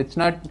creative.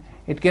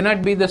 It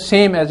cannot be the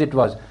same as it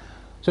was.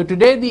 So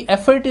today the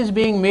effort is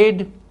being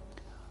made.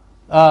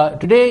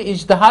 Today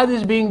ijtihad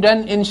is being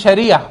done in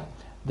Sharia,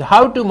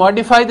 how to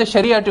modify the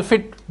Sharia to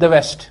fit the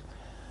West.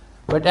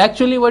 But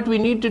actually what we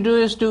need to do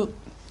is to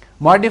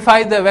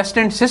modify the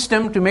Western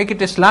system to make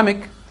it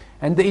Islamic,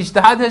 and the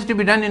ijtihad has to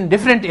be done in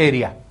different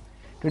area.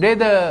 Today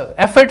the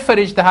effort for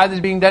ijtihad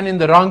is being done in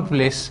the wrong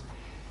place.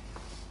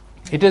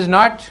 It is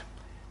not,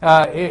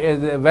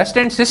 the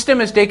Western system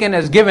is taken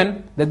as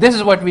given that this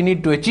is what we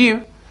need to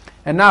achieve,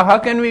 and now how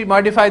can we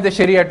modify the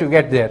Sharia to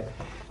get there?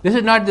 This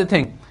is not the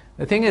thing.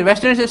 The thing is,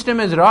 Western system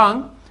is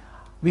wrong.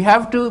 We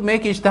have to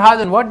make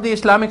ijtihad on what the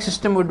Islamic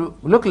system would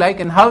look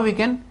like and how we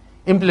can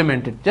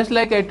implement it. Just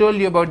like I told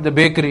you about the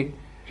bakery,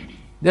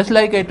 just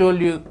like I told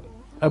you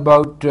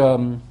about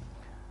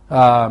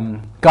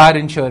car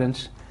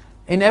insurance.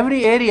 In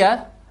every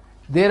area,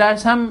 there are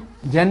some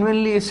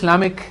genuinely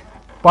Islamic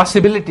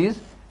possibilities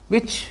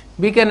which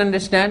we can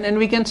understand and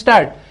we can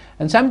start.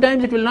 And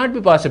sometimes it will not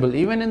be possible.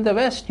 Even in the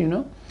West,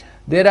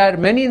 there are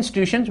many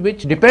institutions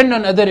which depend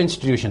on other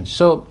institutions.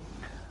 So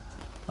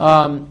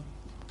the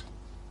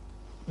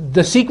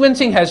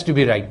sequencing has to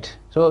be right.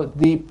 So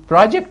the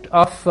project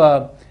of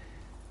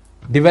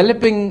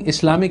developing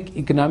Islamic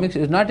economics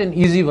is not an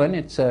easy one.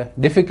 It's a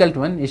difficult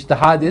one.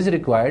 Ijtihad is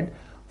required.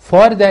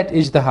 For that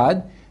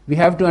ijtihad, we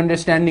have to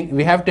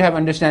have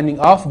understanding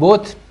of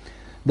both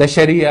the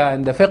Sharia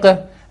and the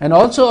fiqh, and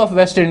also of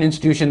Western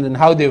institutions and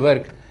how they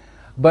work.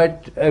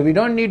 But we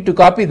don't need to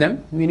copy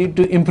them. We need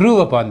to improve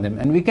upon them,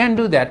 and we can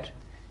do that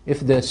if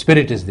the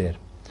spirit is there.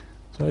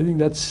 So I think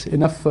that's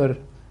enough for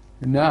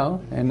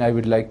now, and I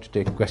would like to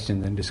take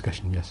questions and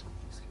discussion. Yes.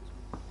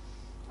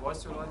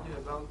 What's your idea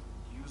about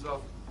use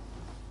of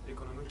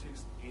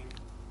econometrics in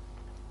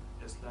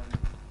Islam?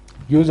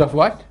 Use of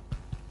what?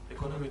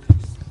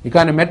 Econometrics.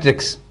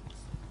 Econometrics.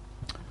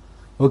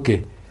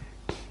 Okay.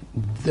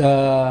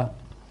 The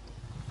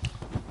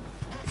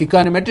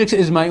econometrics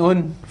is my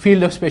own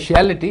field of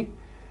speciality,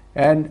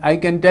 and I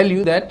can tell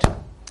you that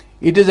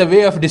it is a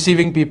way of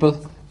deceiving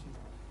people.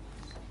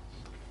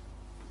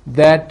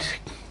 That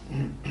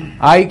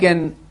I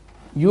can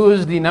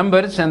use the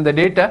numbers and the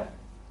data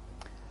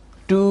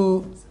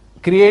to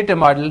create a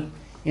model.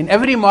 In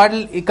every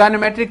model,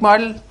 econometric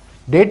model,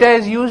 data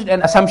is used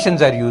and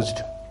assumptions are used.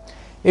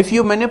 If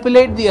you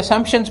manipulate the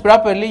assumptions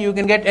properly, you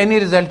can get any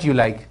result you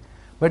like.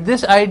 But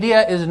this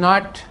idea is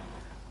not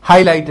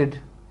highlighted.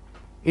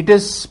 It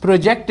is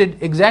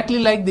projected exactly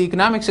like the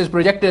economics is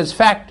projected as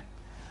fact.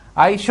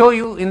 I show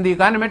you in the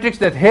econometrics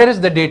that here is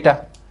the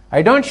data.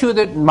 I don't show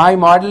that my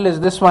model is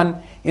this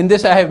one. In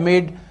this I have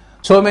made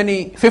so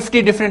many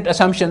 50 different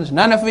assumptions,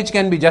 none of which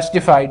can be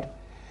justified.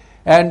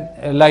 And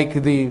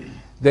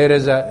there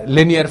is a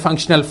linear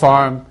functional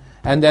form,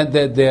 and then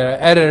there are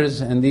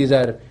errors, and these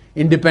are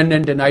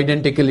independent and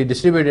identically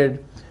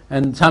distributed,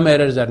 and some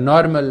errors are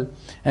normal,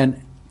 and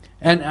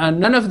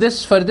none of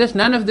this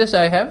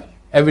I have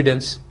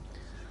evidence.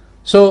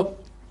 So,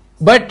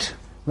 but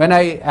when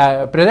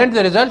I present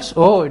the results,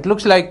 it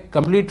looks like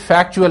complete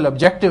factual,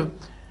 objective,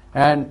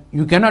 and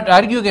you cannot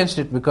argue against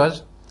it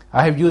because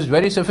I have used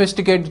very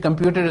sophisticated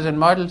computers and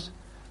models.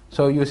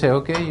 So you say,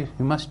 okay,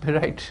 you must be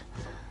right.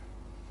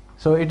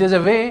 So it is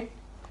a way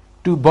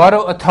to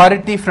borrow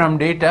authority from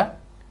data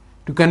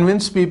to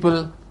convince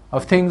people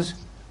of things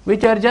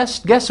which are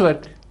just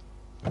guesswork.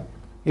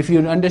 If you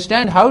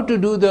understand how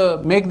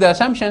to make the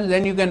assumptions,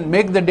 then you can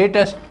make the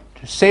data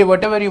say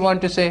whatever you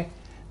want to say.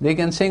 They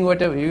can sing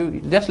whatever.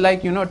 Just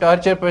like,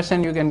 torture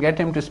person, you can get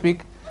him to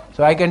speak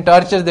So I can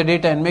torture the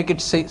data and make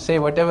it say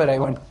whatever I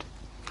want.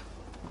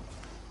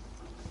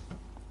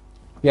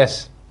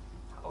 Yes?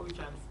 How we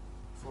can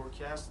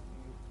forecast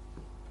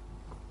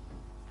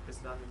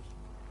Islamic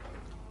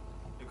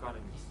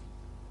economies?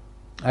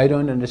 I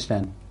don't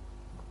understand.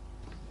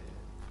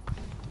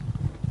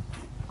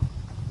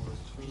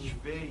 Which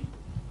way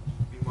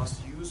we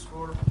must use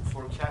for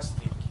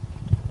forecasting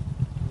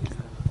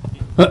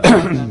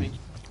Islamic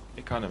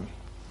economy?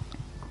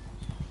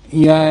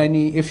 Yeah,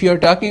 if you're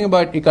talking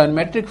about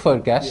econometric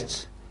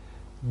forecasts,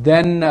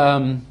 then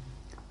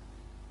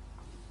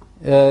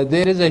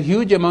there is a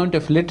huge amount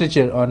of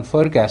literature on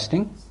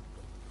forecasting,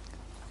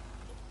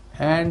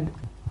 and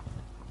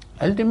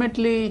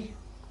ultimately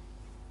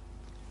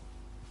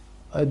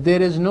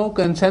there is no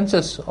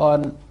consensus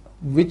on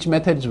which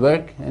methods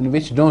work and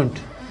which don't.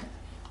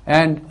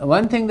 And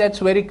one thing that's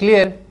very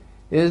clear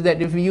is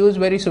that if we use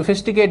very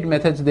sophisticated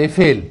methods, they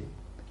fail.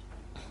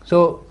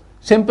 So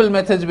simple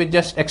methods which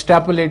just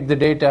extrapolate the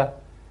data,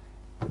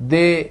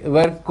 they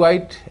work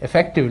quite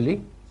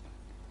effectively,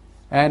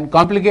 and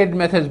complicated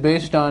methods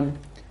based on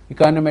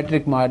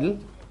econometric model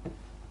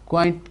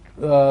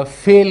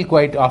fail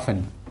quite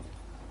often.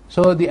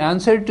 So the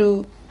answer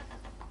to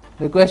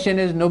the question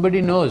is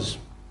nobody knows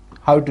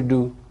how to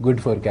do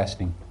good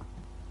forecasting.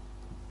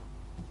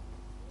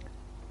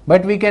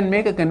 But we can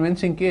make a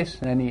convincing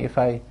case, and if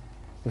I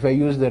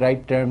use the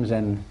right terms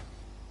and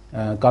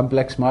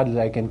complex models,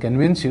 I can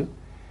convince you.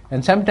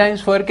 And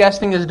sometimes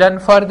forecasting is done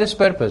for this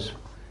purpose.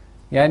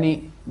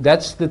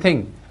 That's the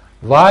thing.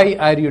 Why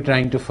are you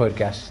trying to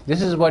forecast?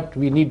 This is what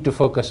we need to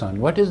focus on.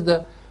 What is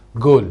the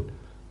goal?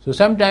 So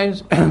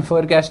sometimes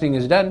forecasting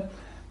is done.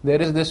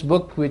 There is this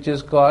book which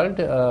is called,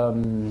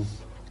 I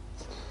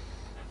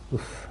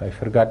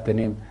forgot the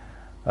name,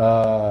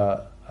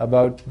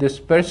 about this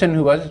person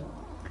who was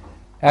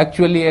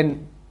actually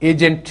an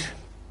agent,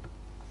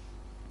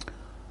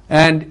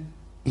 and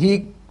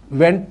he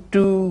went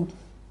to,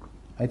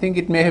 I think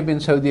it may have been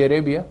Saudi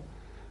Arabia,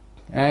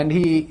 and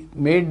he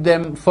made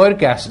them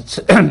forecasts.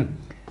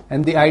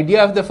 And the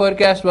idea of the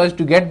forecast was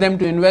to get them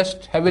to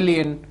invest heavily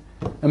in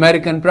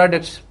American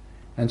products.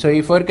 And so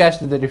he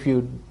forecasted that if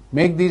you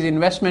make these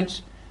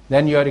investments,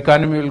 then your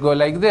economy will go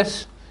like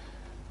this.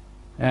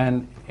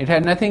 And it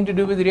had nothing to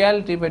do with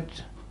reality, but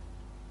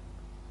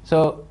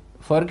so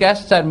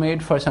forecasts are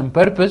made for some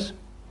purpose,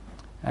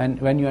 and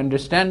when you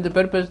understand the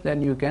purpose,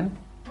 then you can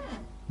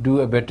do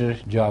a better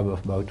job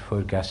about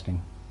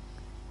forecasting.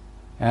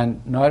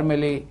 And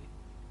normally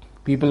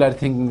people are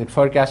thinking that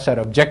forecasts are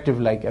objective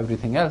like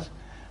everything else,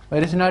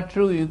 but it's not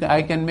true.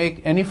 I can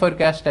make any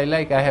forecast I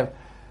like.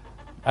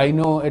 I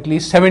know at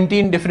least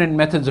 17 different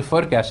methods of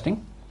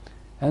forecasting,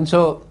 and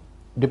so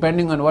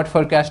depending on what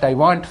forecast I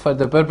want for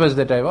the purpose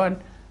that I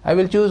want, I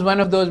will choose one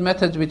of those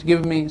methods which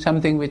give me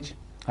something which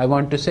I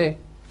want to say.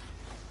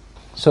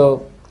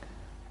 So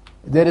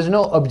there is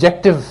no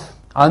objective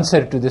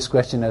answer to this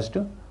question as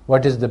to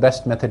what is the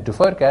best method to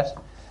forecast.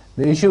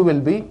 The issue will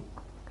be,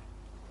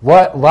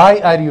 why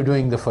are you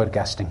doing the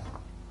forecasting?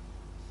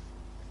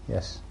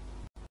 Yes.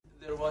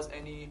 There was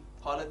any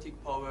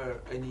politic power,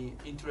 any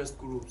interest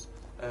groups,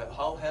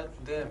 how help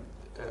them,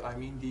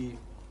 the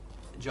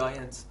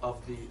giants of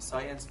the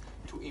science,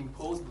 to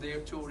impose their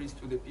theories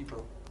to the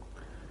people?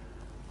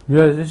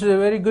 Yes, this is a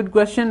very good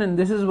question, and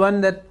this is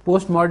one that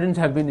postmoderns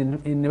have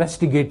been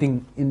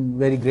investigating in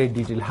very great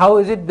detail. How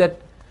is it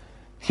that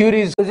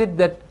theories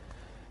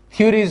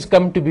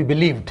come to be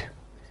believed?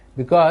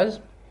 Because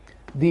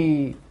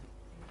the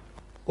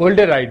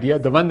older idea,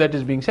 the one that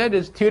is being said,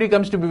 is theory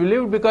comes to be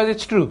believed because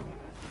it's true.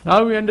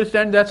 Now we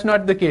understand that's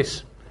not the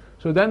case.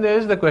 So then there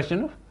is the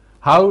question of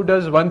how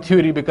does one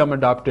theory become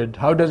adopted?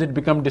 How does it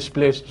become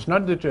displaced? It's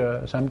not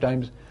that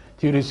sometimes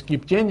theories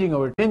keep changing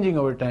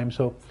over time.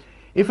 So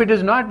if it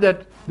is not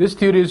that this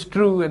theory is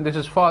true and this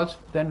is false,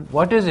 then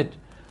what is it?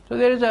 So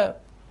there is a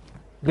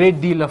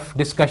great deal of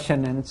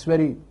discussion, and it's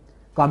very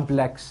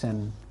complex,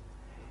 and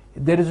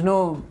there is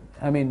no,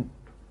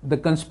 the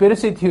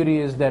conspiracy theory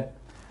is that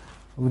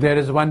there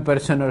is one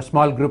person or a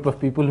small group of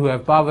people who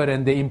have power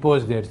and they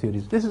impose their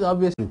theories. This is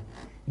obviously,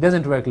 it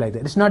doesn't work like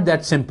that. It's not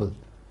that simple.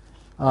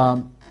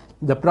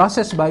 The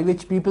process by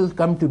which people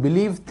come to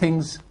believe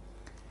things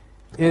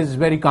is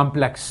very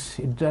complex.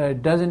 It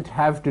doesn't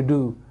have to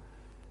do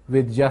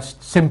with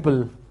just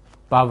simple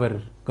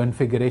power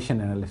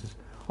configuration analysis.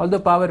 Although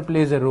power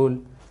plays a role,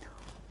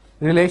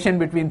 relation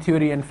between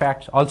theory and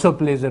facts also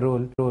plays a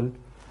role.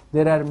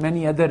 There are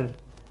many other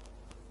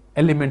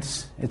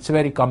elements. It's a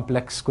very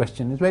complex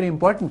question. It's a very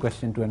important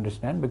question to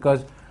understand,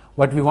 because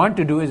what we want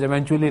to do is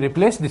eventually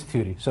replace this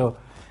theory. So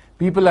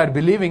people are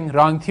believing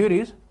wrong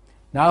theories.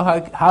 Now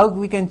how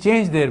we can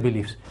change their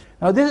beliefs?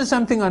 Now this is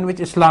something on which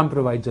Islam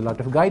provides a lot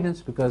of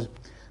guidance, because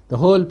the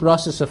whole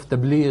process of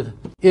tabligh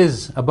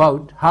is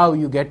about how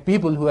you get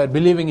people who are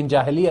believing in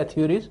Jahiliyyah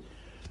theories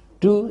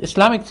to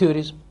Islamic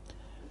theories.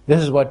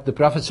 This is what the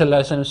Prophet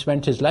ﷺ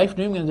spent his life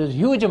doing, and there's a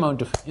huge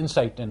amount of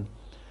insight and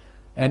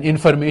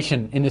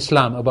information in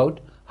Islam about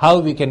how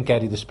we can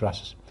carry this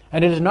process.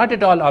 And it is not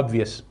at all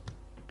obvious.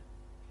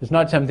 It's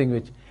not something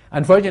which,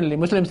 Unfortunately,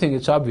 Muslims think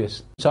it's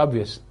obvious. It's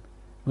obvious.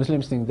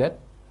 Muslims think that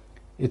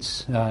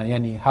it's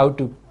how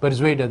to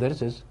persuade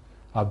others is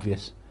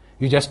obvious.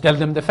 You just tell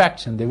them the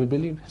facts and they will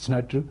believe. It's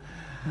not true.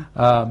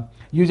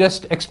 You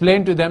just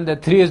explain to them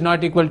that 3 is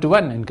not equal to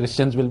 1 and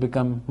Christians will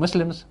become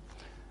Muslims.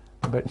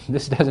 But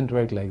this doesn't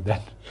work like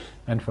that,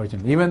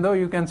 unfortunately. Even though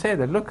you can say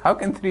that, look, how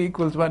can 3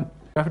 equals 1?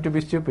 You have to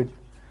be stupid.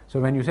 So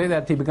when you say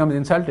that, he becomes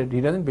insulted.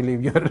 He doesn't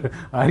believe your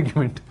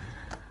argument.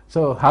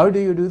 So how do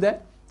you do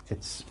that?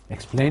 It's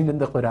explained in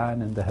the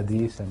Quran and the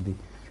Hadith and the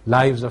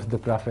lives of the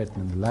Prophet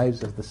and the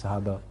lives of the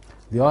Sahaba.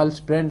 They all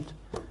spent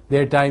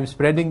their time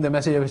spreading the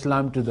message of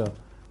Islam to the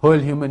whole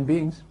human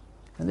beings.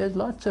 And there's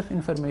lots of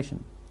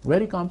information.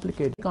 Very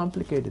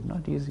complicated,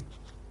 not easy.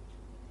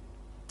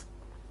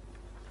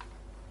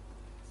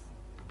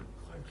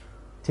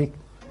 ठीक.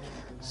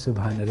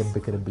 सुभान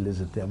रब्बिक रब्बिल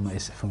इज्जति अम्मा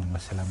यसिफून व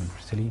सलामुन अलल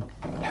मुरसलीन।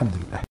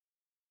 अल्हम्दुलिल्लाह।